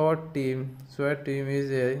SWAT team. SWAT team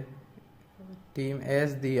is a team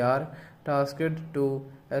as they are tasked to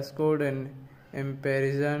escort an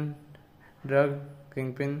imprisoned drug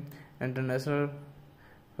kingpin international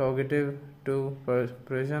fugitive to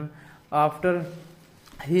prison after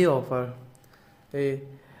he offers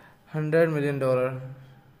 $100 million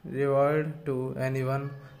reward to anyone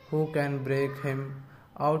who can break him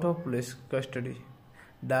out of police custody.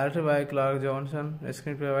 Directed by Clark Johnson,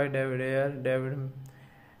 screenplay by David Ayer, David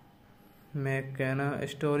McKenna,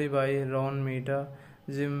 story by Ron Mita,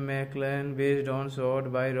 Jim McLean, based on S.W.A.T.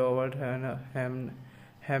 by Robert Hamner,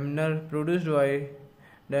 produced by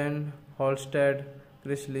Dan Halstead,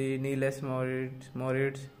 Chris Lee, Neil S.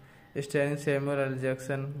 Moritz, starring Samuel L.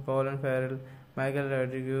 Jackson, Colin Farrell, Michael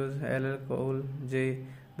Rodriguez, LL Cool J,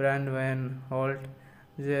 Brand Van Holt,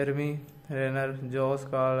 Jeremy Renner, Josh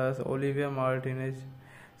Carlos, Olivia Martinez.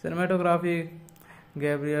 Cinematography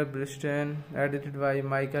Gabriel Bristain, edited by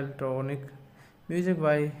Michael Tronick, music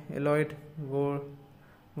by Eloit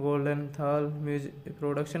Goldenthal, music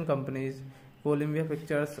production companies Columbia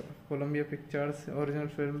Pictures, original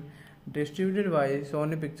film Distributed by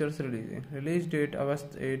Sony Pictures Releasing. Release date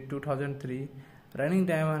August 8, 2003. Running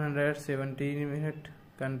time 117 minutes.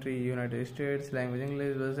 Country United States. Language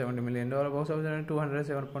English. Was $70 million. Box office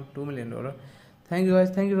 $207.2 million. Thank you guys.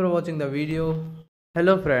 Thank you for watching the video.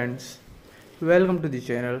 Hello friends. Welcome to the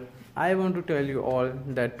channel. I want to tell you all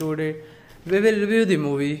that today we will review the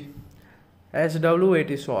movie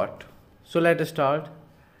S.W.A.T. S.W.A.T. So let's start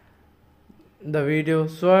the video.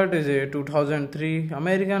 S.W.A.T. is a 2003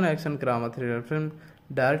 American action drama thriller film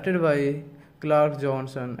directed by Clark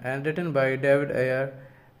Johnson and written by David Ayer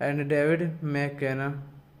and David McKinnon,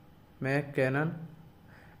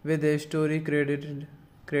 with a story credited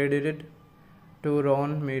to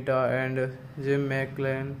Ron Mita and Jim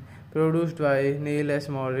McLean, produced by Neil S.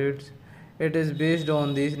 Moritz. It is based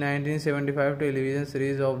on the 1975 television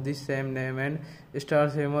series of the same name and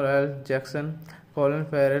stars Samuel L. Jackson, Colin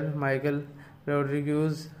Farrell, Michael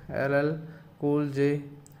Rodriguez, LL Cool J,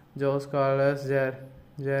 Josh Carlos,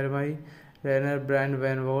 Jeremy Renner, Brand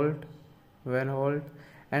Van Holt,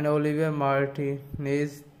 and Olivia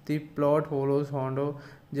Martinez. The plot follows Hondo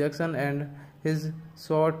Jackson and his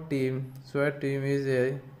SWAT team. SWAT team is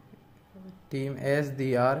a team as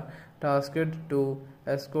they are tasked to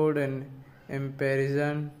escort an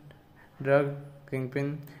imprisoned drug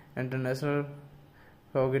kingpin international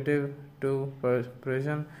fugitive to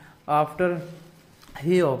prison after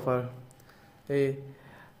he offers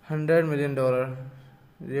 $100 million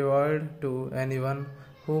reward to anyone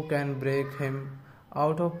who can break him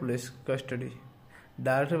out of police custody.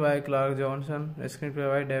 Directed by Clark Johnson, screenplay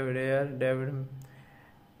by David Ayer, David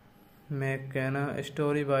McKenna,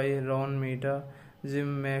 story by Ron Mita,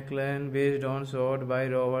 Jim McLean, based on S.W.A.T. by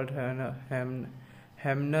Robert Hamner,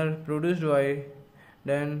 produced by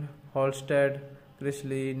Dan Halstead, Chris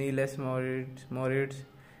Lee, Neil S. Moritz,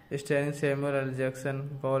 starring Samuel L.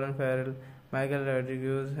 Jackson, Colin Farrell, Michael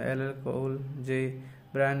Rodriguez, LL Cool J,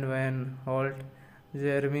 Brand Van Holt,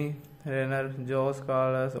 Jeremy Renner, Josh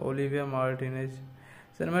Carlos, Olivia Martinez.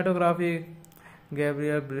 Cinematography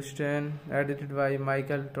Gabriel Briston, edited by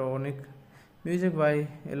Michael Tronick, music by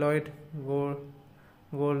Eloyd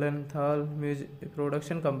Goldenthal, music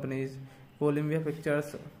production companies Columbia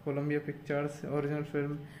Pictures, original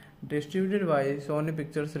film, distributed by Sony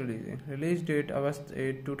Pictures Releasing. Release date August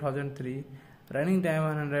 8, 2003. Running time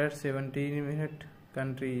 117 minutes.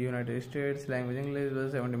 Country United States. Language English.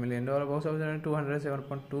 Was $70 million. Box office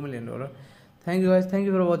 $207.2 million. Thank you guys. Thank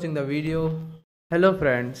you for watching the video. Hello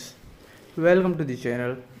friends. Welcome to the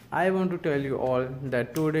channel. I want to tell you all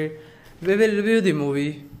that today we will review the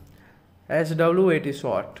movie S.W.A.T.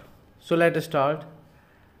 S.W.A.T. So let's start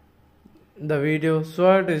the video.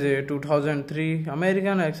 S.W.A.T. is a 2003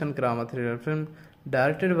 American action drama thriller film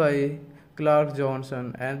directed by Clark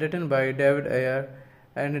Johnson and written by David Ayer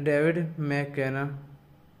and David McKinnon,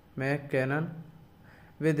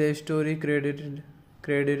 with a story credited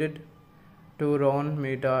to Ron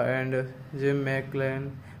Mita and Jim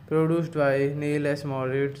McLean, produced by Neil S.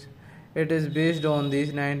 Moritz. It is based on the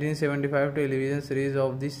 1975 television series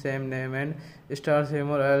of the same name and stars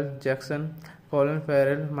Samuel L. Jackson, Colin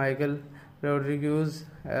Farrell, Michael Rodriguez,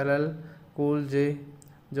 LL Cool J,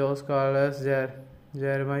 Josh Carlos,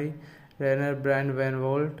 Jeremy Renner, Brand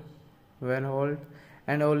Van Holt,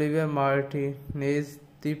 and Olivia Martinez.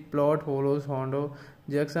 The plot follows Hondo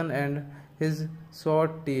Jackson and his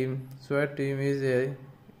SWAT team. SWAT team is a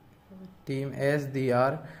team as they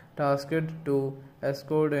are tasked to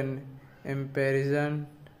escort an imprisoned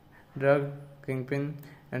drug kingpin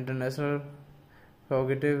international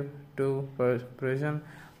fugitive to prison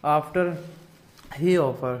after he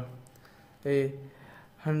offers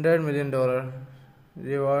 $100 million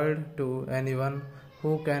reward to anyone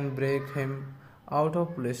who can break him out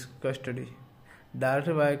of police custody.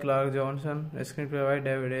 Directed by Clark Johnson, screenplay by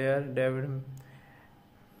David Ayer, David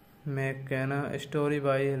McKenna, story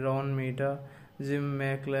by Ron Mita, Jim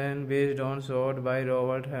McLean, based on S.W.A.T. by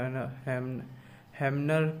Robert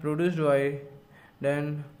Hamner, produced by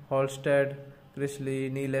Dan Halstead, Chris Lee,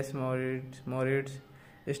 Neil S. Moritz,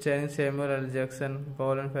 starring Samuel L. Jackson,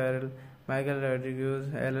 Colin Farrell, Michael Rodriguez,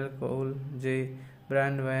 LL Cool J,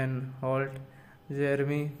 Brand Van Holt,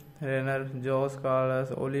 Jeremy Renner, Josh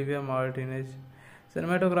Carlos, Olivia Martinez.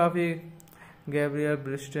 Cinematography Gabriel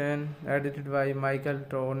Briston, edited by Michael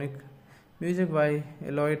Tronick, music by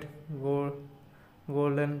Eloyd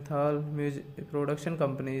Goldenthal, music production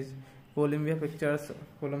companies Columbia Pictures,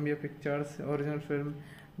 original film,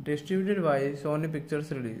 distributed by Sony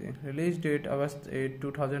Pictures Releasing. Release date August 8,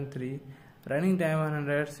 2003. Running time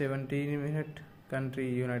 117 minutes. Country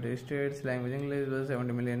United States. Language English. Was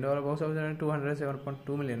 $70 million. Box office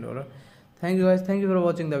 $207.2 million. Thank you guys. Thank you for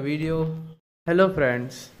watching the video. Hello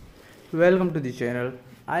friends. welcome to the channel.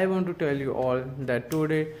 I want to tell you all that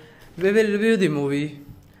today we will review the movie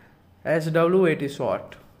S.W.A.T.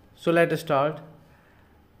 SWAT. So let us start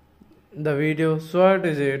the video. SWAT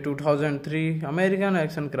is a 2003 American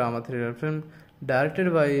action drama thriller film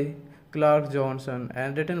directed by Clark Johnson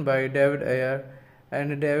and written by David Ayer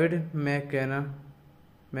and David McKinnon,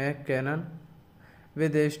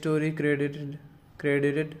 with a story credited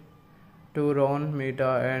to Ron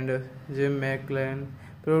Mita and Jim McLean,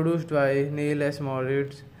 produced by Neil S.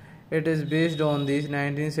 Moritz. It is based on the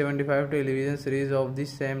 1975 television series of the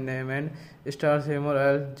same name and stars Samuel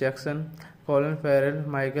L. Jackson, Colin Farrell,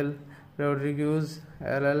 Michael Rodriguez,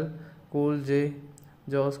 LL Cool J,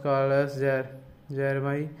 Josh Carlos,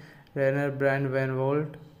 Jeremy Renner, Brian Van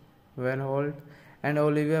Holt, and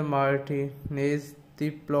Olivia Martinez.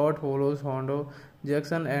 The plot follows Hondo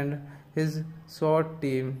Jackson and his SWAT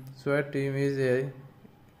team. SWAT team is a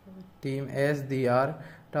team as they are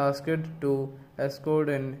tasked to escort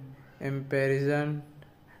an imprisoned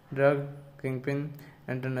drug kingpin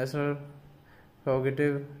international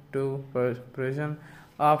fugitive to prison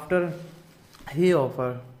after he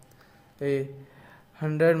offered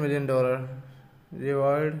 $100 million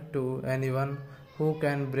reward to anyone who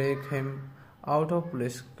can break him out of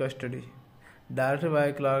police custody. Directed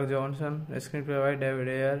by Clark Johnson, screenplay by David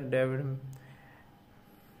Ayer, David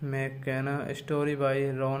McKenna, story by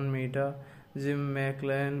Ron Mita, Jim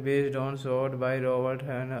McLean, based on SWAT by Robert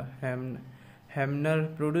Hamner,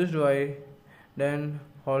 produced by Dan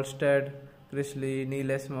Halstead, Chris Lee,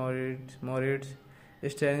 Neil S. Moritz,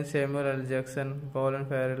 starring Samuel L. Jackson, Colin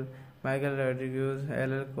Farrell, Michael Rodriguez,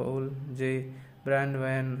 LL Cool J, Brian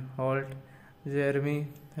Van Holt, Jeremy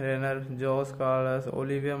Renner, Josh Carlos,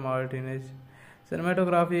 Olivia Martinez.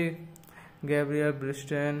 Cinematography Gabriel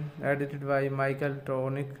Briston, edited by Michael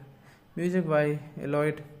Tronick, music by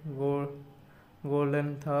Eloyd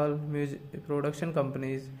Goldenthal, production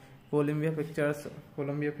companies Columbia Pictures,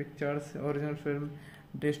 original film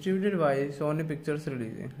distributed by Sony Pictures.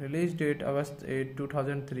 Release date August 8,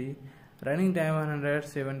 2003, running time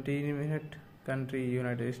 117 minutes, country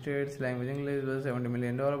United States, language English, was $70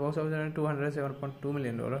 million, box office $207.2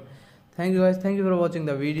 million. Thank you guys, thank you for watching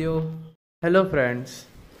the video. Hello friends,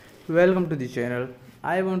 welcome to the channel.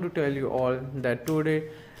 I want to tell you all that today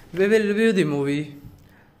we will review the movie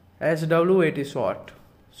S.W.A.T. SWAT.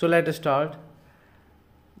 So let us start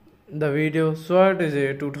the video. SWAT is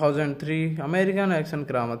a 2003 American action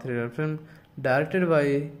drama thriller film directed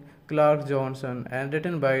by Clark Johnson and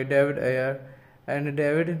written by David Ayer and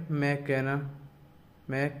David McKinnon,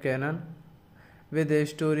 with a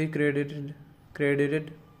story credited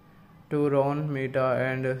to Ron Mita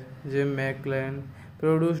and Jim McLean,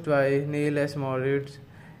 produced by Neil S. Moritz.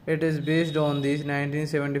 It is based on the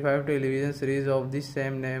 1975 television series of the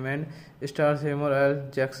same name and stars Samuel L.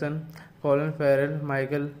 Jackson, Colin Farrell,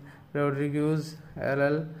 Michael Rodriguez,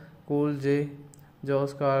 LL Cool J,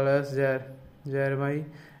 Josh Carlos, Jeremy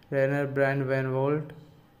Renner, Brian Van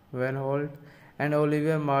Holt, and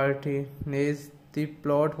Olivia Martinez. The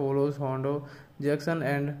plot follows Hondo Jackson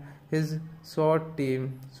and his SWAT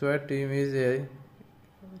team. SWAT team is a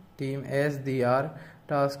team as they are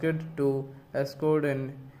tasked to escort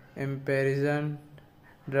an imprisoned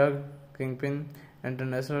drug kingpin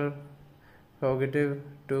international fugitive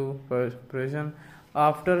to prison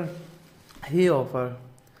after he offered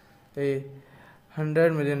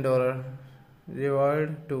 $100 million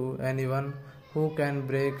reward to anyone who can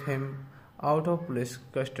break him out of police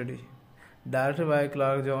custody. Directed by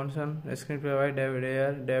Clark Johnson, screenplay by David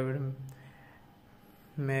Ayer, David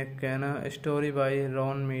McKenna, story by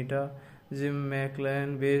Ron Mita, Jim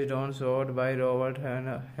McLean, based on SWAT by Robert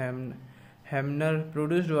Hamner,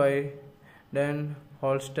 produced by Dan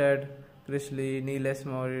Halstead, Chris Lee, Neil S.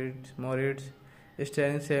 Moritz,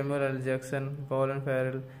 starring Samuel L. Jackson, Colin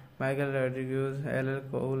Farrell, Michael Rodriguez, LL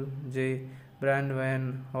Cool J, Brian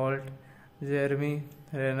Van Holt, Jeremy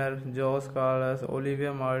Renner, Josh Carlos,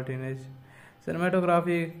 Olivia Martinez.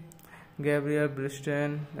 Cinematography Gabriel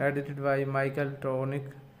Briston, edited by Michael Tronick,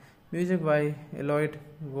 music by Eloyd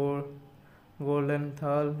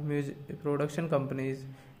Goldenthal, production companies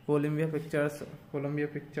Columbia Pictures,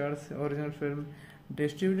 original film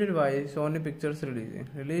distributed by Sony Pictures.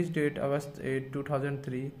 Release date August 8,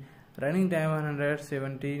 2003, running time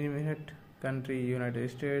 117 minutes, country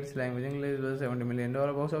United States, language English, was $70 million,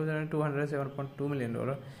 box office $207.2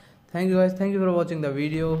 million. Thank you guys, thank you for watching the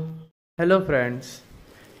video. Hello friends,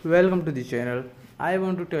 welcome to the channel. I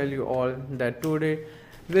want to tell you all that today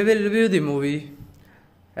we will review the movie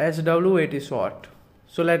S.W.A.T. SWAT.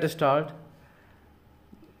 So let us start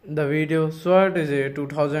the video. SWAT is a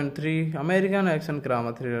 2003 American action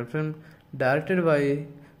drama thriller film directed by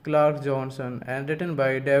Clark Johnson and written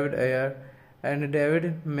by David Ayer and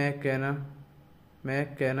David McKinnon,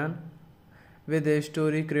 with a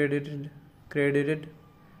story credited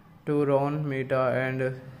to Ron Mita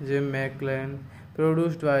and Jim McLean,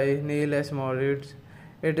 produced by Neil S. Moritz.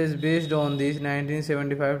 It is based on the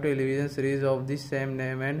 1975 television series of the same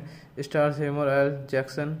name and stars Samuel L.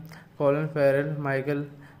 Jackson, Colin Farrell, Michael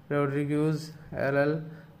Rodriguez, LL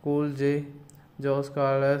Cool J, Josh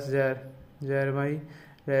Carlos, Jeremy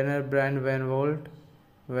Renner, Brand Van Holt,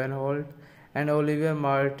 and Olivia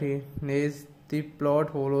Martinez. The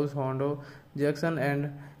plot follows Hondo Jackson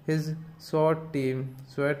and his SWAT team.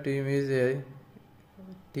 SWAT team is a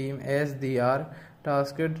team as they are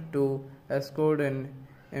tasked to escort an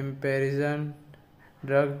imprisoned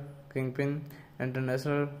drug kingpin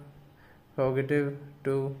international fugitive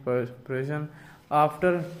to prison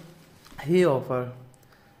after he offered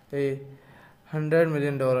 $100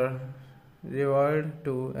 million reward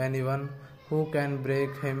to anyone who can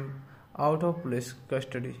break him out of police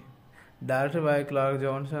custody. Directed by Clark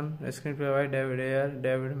Johnson, screenplay by David Ayer,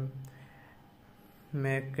 David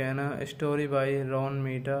McKenna, story by Ron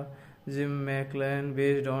Mita, Jim McLean,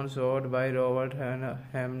 based on S.W.A.T by Robert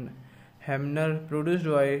Hamner, produced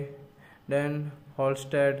by Dan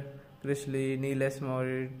Halstead, Chris Lee, Neil S.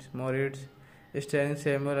 Moritz, starring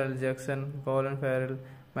Samuel L. Jackson, Colin Farrell,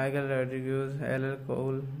 Michael Rodriguez, LL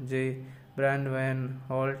Cool J, Brand Van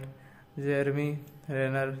Holt, Jeremy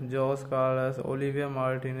Renner, Josh Carlos, Olivia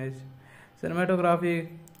Martinez. Cinematography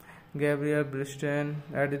Gabriel Briston,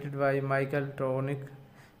 edited by Michael Tronick,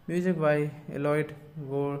 music by Eloyd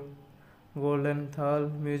Goldenthal,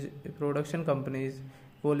 production companies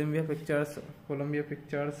Columbia Pictures,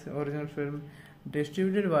 original film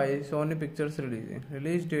distributed by Sony Pictures.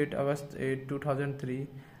 Release date August 8, 2003.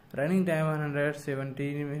 Running time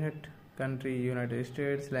 117 minutes. Country United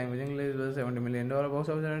States. Language English. Was $70 million. Box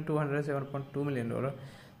office $207.2 million.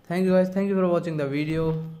 Thank you guys. Thank you for watching the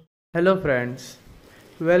video. Hello friends.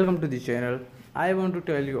 Welcome to the channel. I want to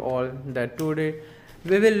tell you all that today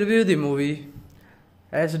we will review the movie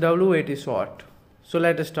S.W.A.T. S.W.A.T. So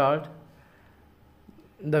let's start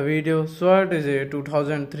the video. S.W.A.T. is a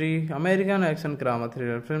 2003 American action drama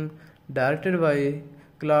thriller film directed by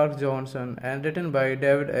Clark Johnson and written by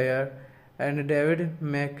David Ayer and David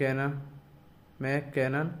McKinnon,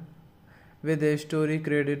 with a story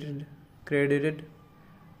credited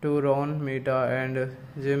to Ron Mita and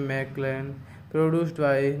Jim McLean, produced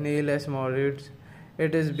by Neil S. Moritz.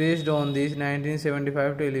 It is based on the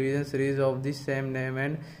 1975 television series of the same name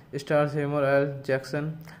and stars Samuel L.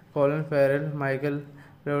 Jackson, Colin Farrell, Michael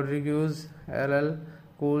Rodriguez, LL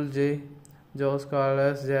Cool J, Josh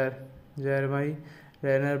Carlos, Jeremy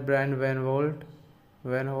Renner, Brand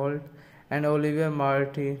Van Holt, and Olivia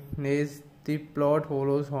Martinez. The plot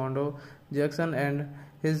follows Hondo Jackson and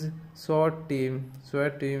his SWAT team.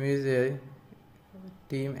 SWAT team is a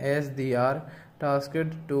team as they are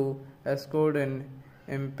tasked to escort an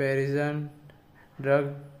imprisoned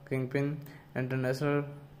drug kingpin international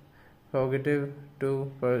fugitive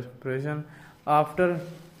to prison after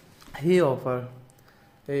he offered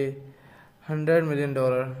 $100 million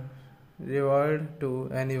reward to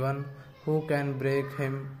anyone who can break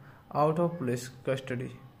him out of police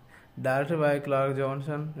custody. Directed by Clark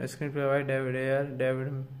Johnson, screenplay by David Ayer,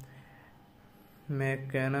 David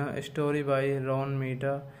McKenna, story by Ron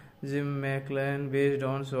Mita, Jim McLean, based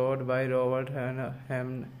on S.W.A.T by Robert Hamner,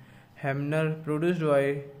 produced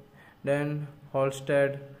by Dan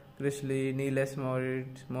Halstead, Chris Lee, Neil S.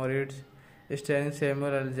 Moritz, starring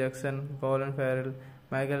Samuel L. Jackson, Colin Farrell,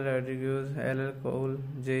 Michael Rodriguez, LL Cool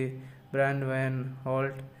J, Brand Van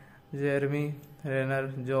Holt, Jeremy Renner,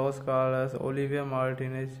 Josh Carlos, Olivia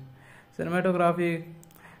Martinez. Cinematography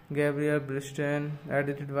Gabriel Briston,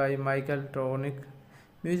 edited by Michael Tronick,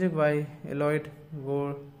 music by Eloyd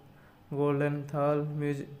Goldenthal,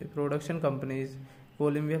 production companies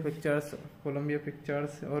Columbia Pictures,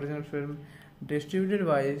 original film distributed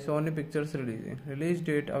by Sony Pictures. Release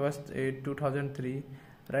date August 8, 2003.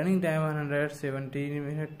 Running time 117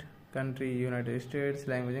 minutes. Country United States.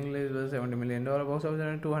 Language English. Was $70 million. Box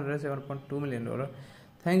office $207.2 million.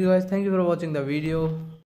 Thank you guys. Thank you for watching the video.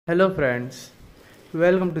 Hello friends.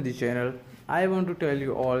 Welcome to the channel. I want to tell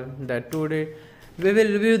you all that today we will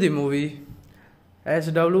review the movie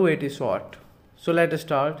S.W.A.T. S.W.A.T. So let's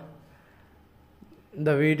start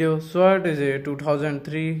the video. S.W.A.T. is a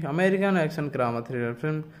 2003 American action drama thriller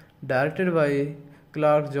film directed by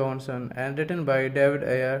Clark Johnson and written by David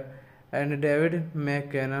Ayer and David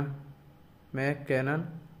McKinnon,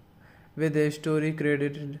 with a story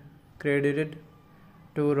credited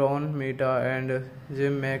to Ron Mita and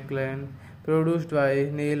Jim McLean, produced by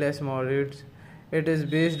Neil S. Moritz. It is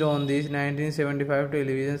based on the 1975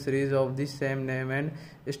 television series of the same name and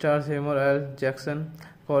stars Samuel L. Jackson,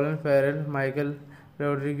 Colin Farrell, Michael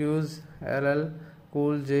Rodriguez, LL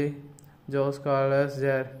Cool J, Josh Carlos,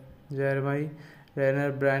 Jeremy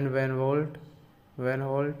Renner, Brand Van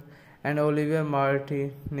Holt, and Olivia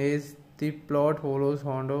Martinez. The plot follows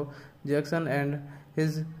Hondo Jackson and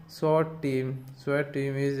his SWAT team. SWAT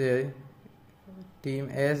team is a team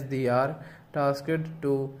as they are tasked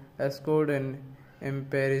to escort an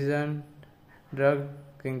imprisoned drug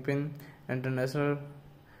kingpin international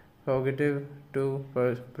fugitive to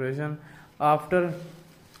prison after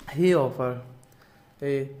he offered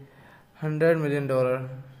 $100 million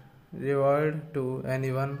reward to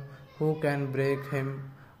anyone who can break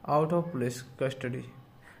him out of police custody.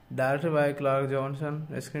 Directed by Clark Johnson,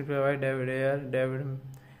 screenplay by David Ayer, David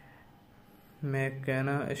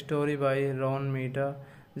McKenna, story by Ron Mita,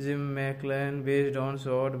 Jim McLean, based on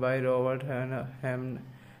S.W.A.T by Robert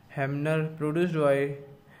Hamner, produced by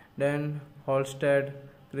Dan Halstead,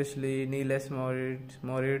 Chris Lee, Neil S.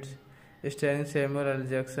 Moritz, starring Samuel L.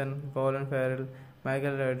 Jackson, Colin Farrell,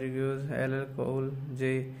 Michael Rodriguez, LL Cool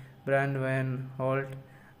J, Brand Van Holt,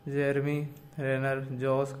 Jeremy Renner,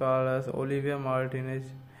 Josh Carlos, Olivia Martinez.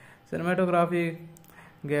 Cinematography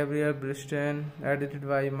Gabriel Briston, edited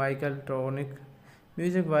by Michael Tronick,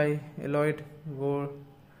 music by Eloyd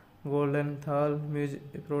Goldenthal,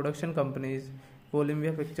 production companies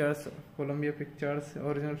Columbia Pictures,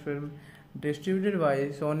 original film distributed by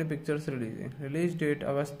Sony Pictures release date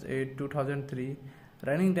August 8, 2003,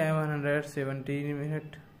 running time 117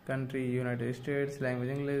 minutes, country United States, language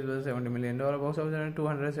English, was $70 million, box office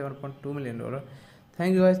 $207.2 million.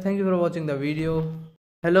 Thank you guys, thank you for watching the video.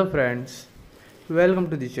 Hello friends,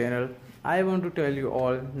 welcome to the channel. I want to tell you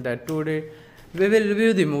all that today we will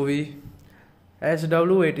review the movie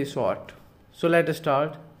S.W.A.T. S.W.A.T. So let's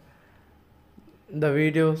start the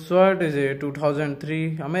video. S.W.A.T. is a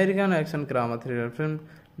 2003 American action drama thriller film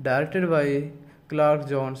directed by Clark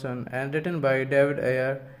Johnson and written by David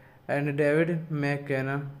Ayer and David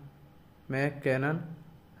McKenna,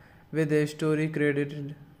 with a story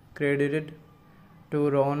credited to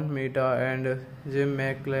Ron Mita and Jim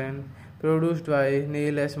McLean, produced by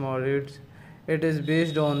Neil S. Moritz. It is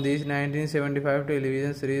based on the 1975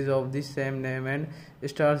 television series of the same name and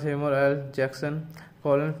stars Samuel L. Jackson,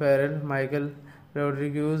 Colin Farrell, Michael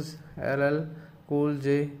Rodriguez, LL Cool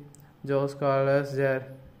J, Josh Carlos,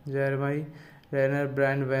 Jeremy Renner,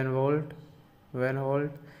 Brand Van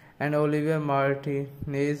Holt, and Olivia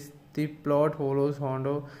Martinez. The plot follows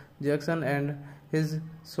Hondo Jackson and his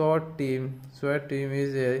SWAT team. SWAT team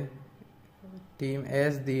is a team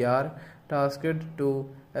as they are tasked to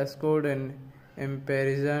escort an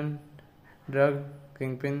imprisoned drug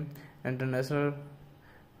kingpin international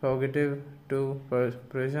fugitive to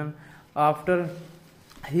prison after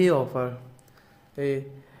he offered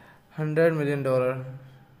 $100 million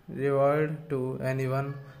reward to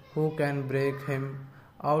anyone who can break him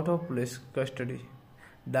out of police custody.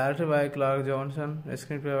 Directed by Clark Johnson,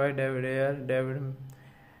 screenplay by David Ayer, David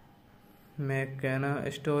McKenna,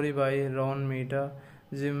 story by Ron Mita,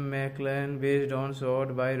 Jim McLean, based on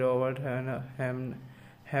S.W.A.T by Robert Hamner,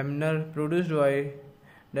 produced by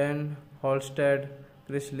Dan Halstead,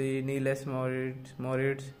 Chris Lee, Neil S. Moritz,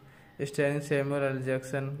 starring Samuel L.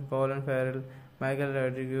 Jackson, Colin Farrell, Michael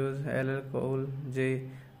Rodriguez, LL Cool J,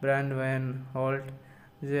 Brand Van Holt,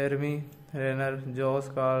 Jeremy Renner, Josh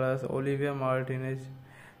Carlos, Olivia Martinez.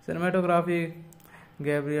 Cinematography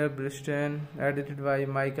Gabriel Briston, edited by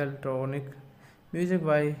Michael Tronick, music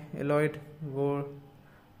by Eloyd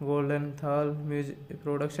Goldenthal,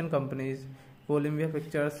 production companies Columbia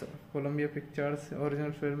Pictures,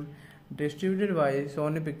 original film distributed by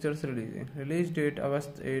Sony Pictures release date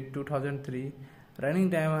August 8, 2003, running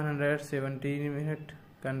time 117 minutes,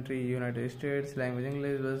 country United States, language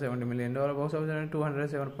English, was $70 million, box office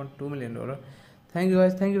 $207.2 million. Thank you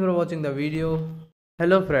guys, thank you for watching the video.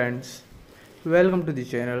 Hello friends, welcome to the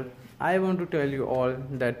channel. I want to tell you all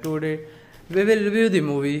that today we will review the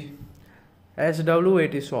movie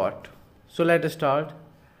S.W.A.T. S.W.A.T. So let's start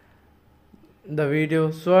the video.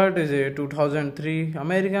 S.W.A.T. is a 2003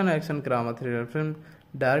 American action drama thriller film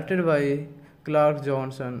directed by Clark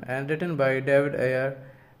Johnson and written by David Ayer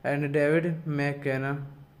and David McKenna,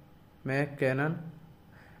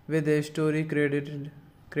 with a story credited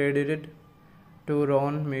to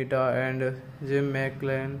Ron Mita and Jim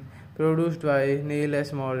McLean, produced by Neil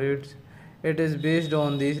S. Moritz. It is based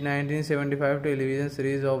on the 1975 television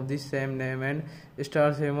series of the same name and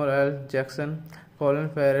stars Samuel L. Jackson, Colin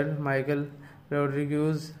Farrell, Michael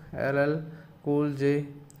Rodriguez, LL Cool J,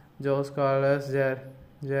 Josh Carlos,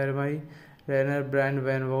 Jeremy Renner, Brand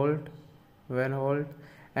Van Van Holt,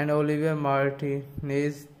 and Olivia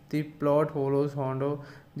Martinez. The plot follows Hondo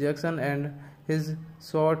Jackson and his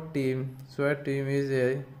SWAT team. SWAT team is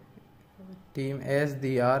a team as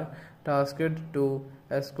they are tasked to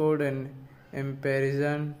escort an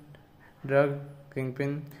imprisoned drug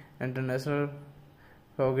kingpin international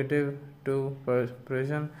fugitive to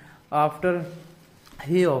prison after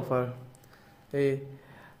he offered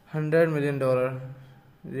 $100 million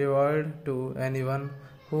reward to anyone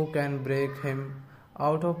who can break him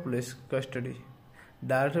out of police custody.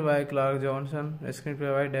 Directed by Clark Johnson,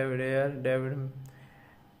 screenplay by David Ayer, David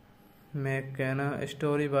McKenna,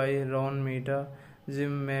 story by Ron Mita,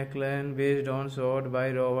 Jim McLean, based on S.W.A.T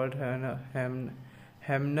by Robert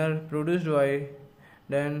Hamner, produced by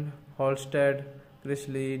Dan Halstead, Chris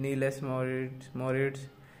Lee, Neil S. Moritz,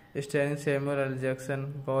 starring Samuel L.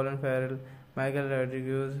 Jackson, Colin Farrell, Michael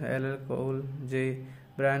Rodriguez, L.L. Cole, J.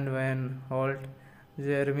 Brand Van Holt,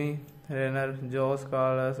 Jeremy Renner, Josh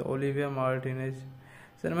Carlos, Olivia Martinez.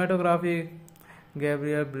 Cinematography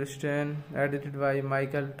Gabriel Briston, edited by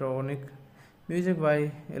Michael Tronick, music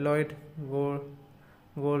by Eloyd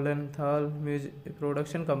Goldenthal, music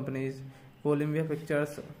production companies Columbia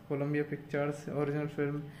Pictures, original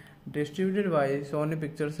film distributed by Sony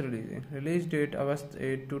Pictures. Release date August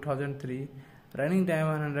 8, 2003. Running time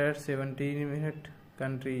 117 minutes.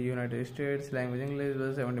 Country United States. Language English.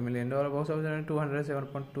 Was $70 million. Box office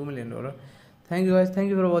 $207.2 million. Thank you guys. Thank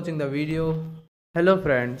you for watching the video. Hello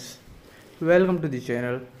friends. Welcome to the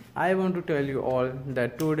channel. I want to tell you all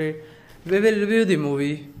that today we will review the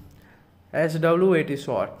movie S.W.A.T.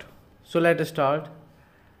 S.W.A.T. So let's start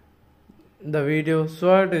the video.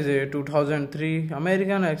 S.W.A.T is a 2003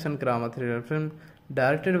 American action drama thriller film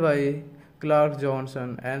directed by Clark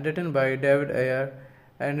Johnson and written by David Ayer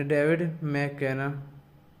and David McKenna,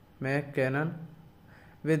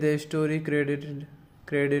 with a story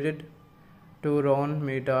credited to Ron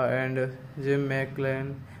Mita and Jim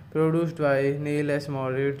McLean, produced by Neil S.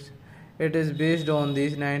 Moritz. It is based on the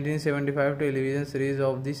 1975 television series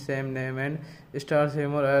of the same name and stars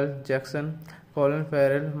Samuel L. Jackson, Colin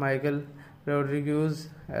Farrell, Michael Rodriguez,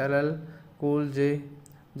 L.L. Cool J,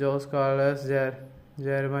 Josh Carlos,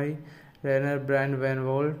 Jeremy Renner, Brand Van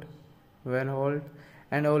Holt,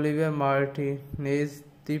 and Olivia Martinez.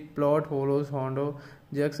 The plot follows Hondo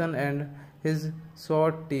Jackson and his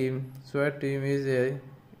SWAT team. SWAT team is a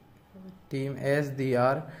team as they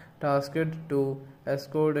are tasked to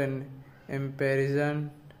escort an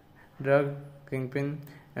imprisoned drug kingpin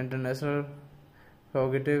international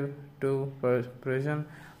fugitive to prison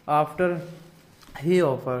after he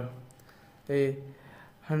offered $100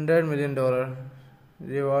 million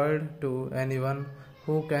reward to anyone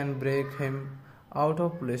who can break him out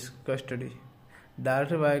of police custody.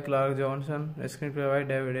 Directed by Clark Johnson, screenplay by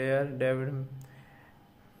David Ayer, David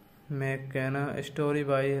McKenna, story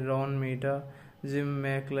by Ron Mita, Jim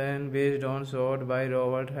McLean, based on S.W.A.T by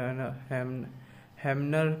Robert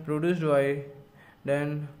Hamner, produced by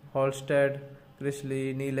Dan Halstead, Chris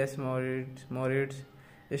Lee, Neil S. Moritz,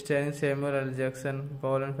 starring Samuel L. Jackson,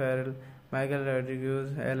 Colin Farrell, Michael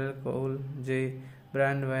Rodriguez, L.L. Cole, J.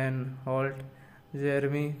 Brand Van Holt,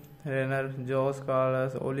 Jeremy Renner, Josh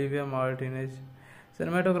Carlos, Olivia Martinez.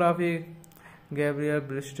 Cinematography Gabriel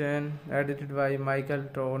Briston, edited by Michael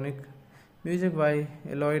Tronick, music by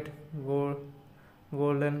Eloyd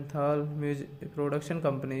Goldenthal, music production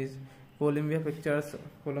companies Columbia Pictures,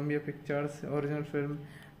 original film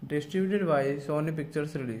distributed by Sony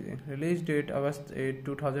Pictures. Release date August 8,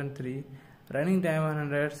 2003. Running time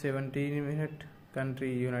 117 minutes.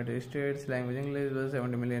 Country United States. Language English. Was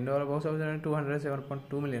 $70 million. Box office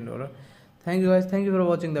 $207.2 million. Thank you guys. Thank you for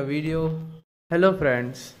watching the video. Hello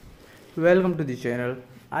friends. Welcome to the channel.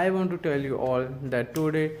 I want to tell you all that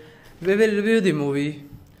today we will review the movie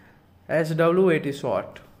S.W.A.T.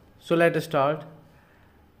 S.W.A.T. So let's start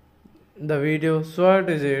the video.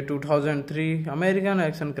 S.W.A.T is a 2003 American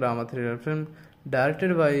action drama thriller film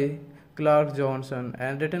directed by Clark Johnson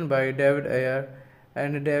and written by David Ayer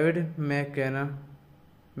and David McKenna,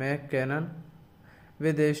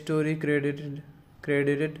 with a story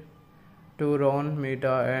credited to Ron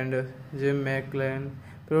Mita and Jim McLean,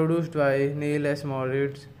 produced by Neil S.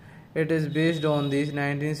 Moritz. It is based on the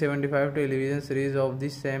 1975 television series of the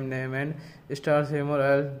same name and stars Samuel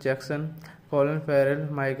L. Jackson, Colin Farrell,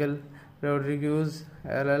 Michael Rodriguez,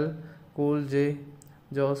 L.L. Cool J,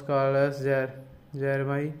 Josh Carlos,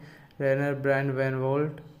 Jeremy Renner, Brand Van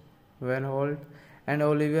Holt, and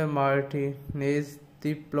Olivia Martinez.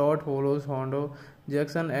 The plot follows Hondo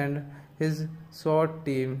Jackson and his SWAT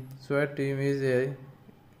team. SWAT team is a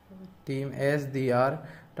team as they are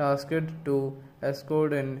tasked to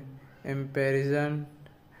escort an imprisoned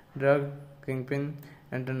drug kingpin,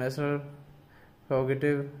 international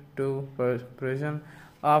fugitive to prison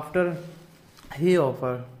after he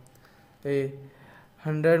offered $100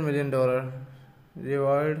 million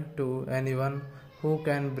reward to anyone who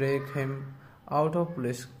can break him out of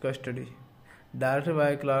police custody. Directed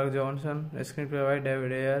by Clark Johnson, screenplay by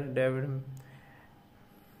David Ayer, David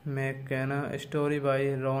McKenna, story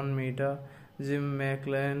by Ron Mita, Jim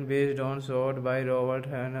McLean, based on S.W.A.T by Robert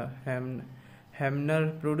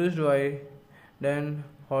Hamner, produced by Dan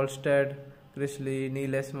Halstead, Chris Lee,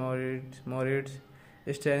 Neil S. Moritz,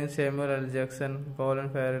 starring Samuel L. Jackson, Colin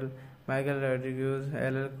Farrell, Michael Rodriguez,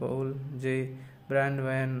 L.L. Cole, J. Brand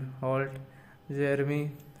Van Holt,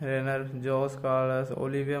 Jeremy Renner, Josh Carlos,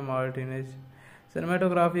 Olivia Martinez.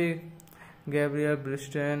 Cinematography Gabriel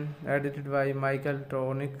Briston, edited by Michael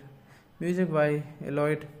Tronick, music by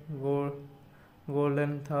Eloyd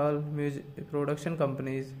Goldenthal, production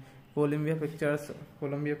companies Columbia Pictures,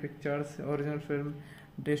 original film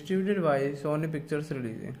distributed by Sony Pictures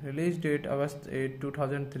release date August 8,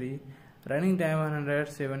 2003, running time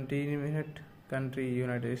 117 minutes, country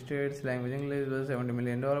United States, language English, was $70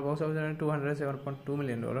 million, box office $207.2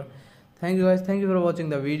 million. Thank you guys, thank you for watching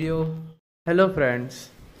the video. Hello friends,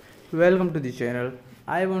 welcome to the channel.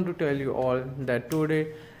 I want to tell you all that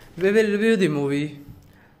today we will review the movie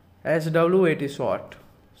S.W.A.T. S.W.A.T.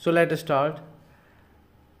 So let us start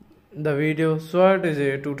the video. S.W.A.T is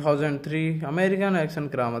a 2003 American action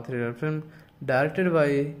drama thriller film directed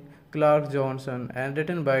by Clark Johnson and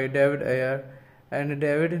written by David Ayer and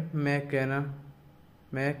David McKenna,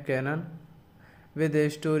 with a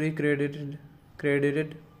story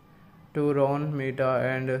credited to Ron Mita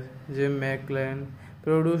and Jim McLean,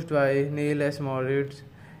 produced by Neil S. Moritz.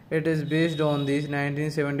 It is based on the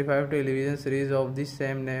 1975 television series of the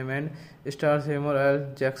same name and stars Samuel L.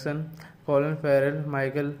 Jackson, Colin Farrell,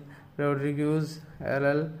 Michael Rodriguez,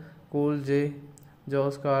 L.L. Cool J,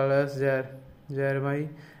 Josh Carlos, Jeremy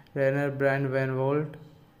Renner, Brand Van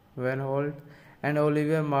Holt, and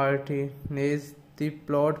Olivia Martinez. The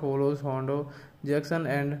plot follows Hondo Jackson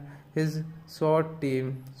and his S.W.A.T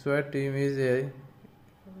team. S.W.A.T team is a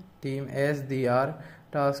team as they are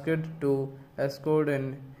tasked to escort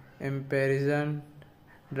an imprisoned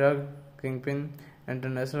drug kingpin,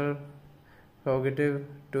 international fugitive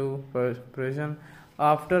to prison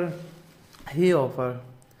after he offered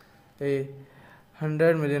 $100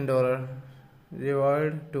 million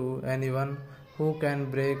reward to anyone who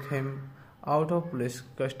can break him out of police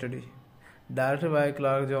custody. Directed by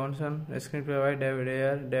Clark Johnson, screenplay by David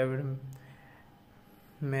Ayer, David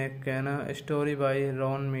McKenna, story by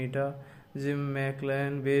Ron Mita, Jim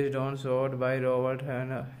McLean, based on S.W.A.T by Robert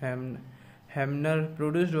Hamner,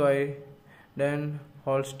 produced by Dan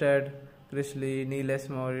Halstead, Chris Lee, Neil S.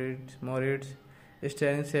 Moritz,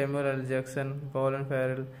 starring Samuel L. Jackson, Colin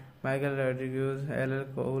Farrell, Michael Rodriguez, L.L.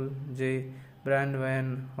 Cole, J. Brand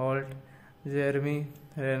Van Holt, Jeremy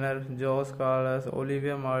Renner, Josh Carlos,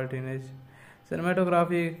 Olivia Martinez.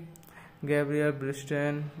 Cinematography Gabriel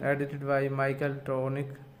Briston, edited by Michael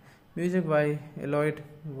Tronick, music by Eloyd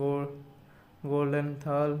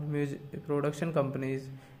Goldenthal, production companies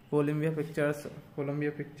Columbia Pictures,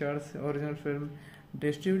 original film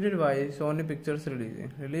distributed by Sony Pictures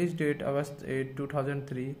release date August 8,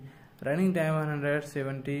 2003, running time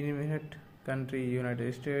 117 minutes, country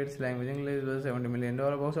United States, language English, was $70 million,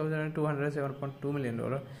 box office $207.2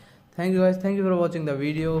 million. Thank you guys, thank you for watching the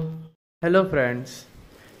video. Hello friends,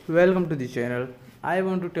 welcome to the channel. I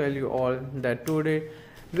want to tell you all that today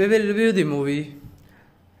we will review the movie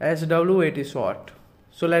S.W.A.T. S.W.A.T.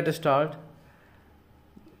 So let us start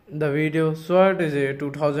the video. S.W.A.T is a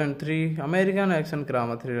 2003 American action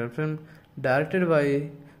drama thriller film directed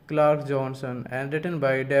by Clark Johnson and written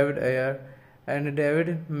by David Ayer and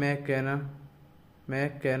David McKenna,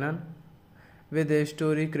 with a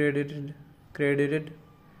story credited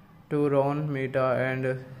to Ron Mita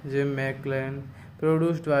and Jim McLean,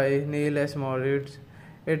 produced by Neil S. Moritz.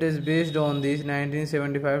 It is based on the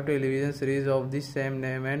 1975 television series of the same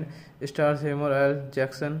name and stars Samuel L.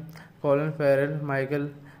 Jackson, Colin Farrell,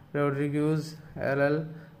 Michael Rodriguez, L.L.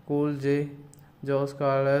 Cool J, Josh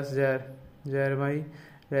Carlos, Jeremy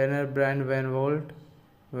Renner, Brand Van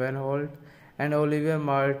Holt, and Olivia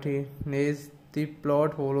Martinez. The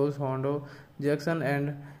plot follows Hondo Jackson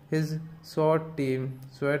and his S.W.A.T team.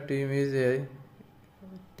 S.W.A.T team is a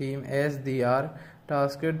team as they are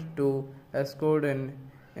tasked to escort an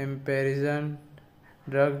imprisoned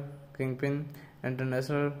drug kingpin,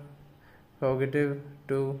 international fugitive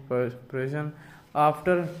to prison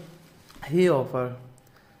after he offered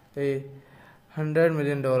 $100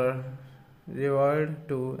 million reward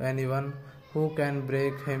to anyone who can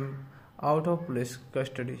break him out of police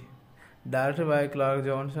custody. Directed by Clark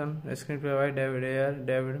Johnson, screenplay by David Ayer,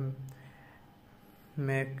 David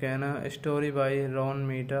McKenna, story by Ron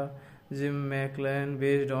Mita, Jim McLean,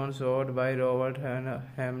 based on S.W.A.T by Robert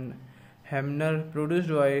Hamner, produced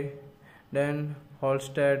by Dan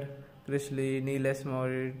Halstead, Chris Lee, Neil S.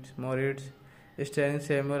 Moritz, starring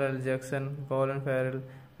Samuel L. Jackson, Colin Farrell,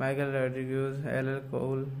 Michael Rodriguez, L.L.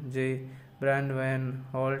 Cole, J. Brand Van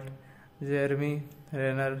Holt, Jeremy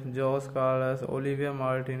Renner, Josh Carlos, Olivia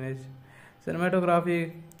Martinez.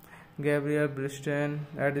 Cinematography Gabriel Briston,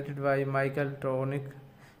 edited by Michael Tronick,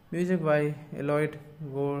 music by Eloyd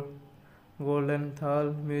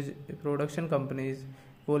Goldenthal, music production companies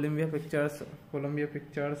Columbia Pictures,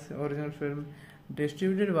 original film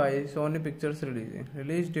distributed by Sony Pictures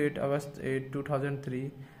release date August 8, 2003,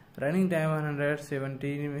 running time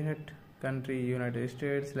 117 minutes, country United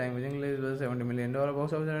States, language English, was $70 million,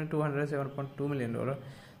 box office $207.2 million.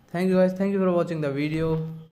 Thank you guys, thank you for watching the video.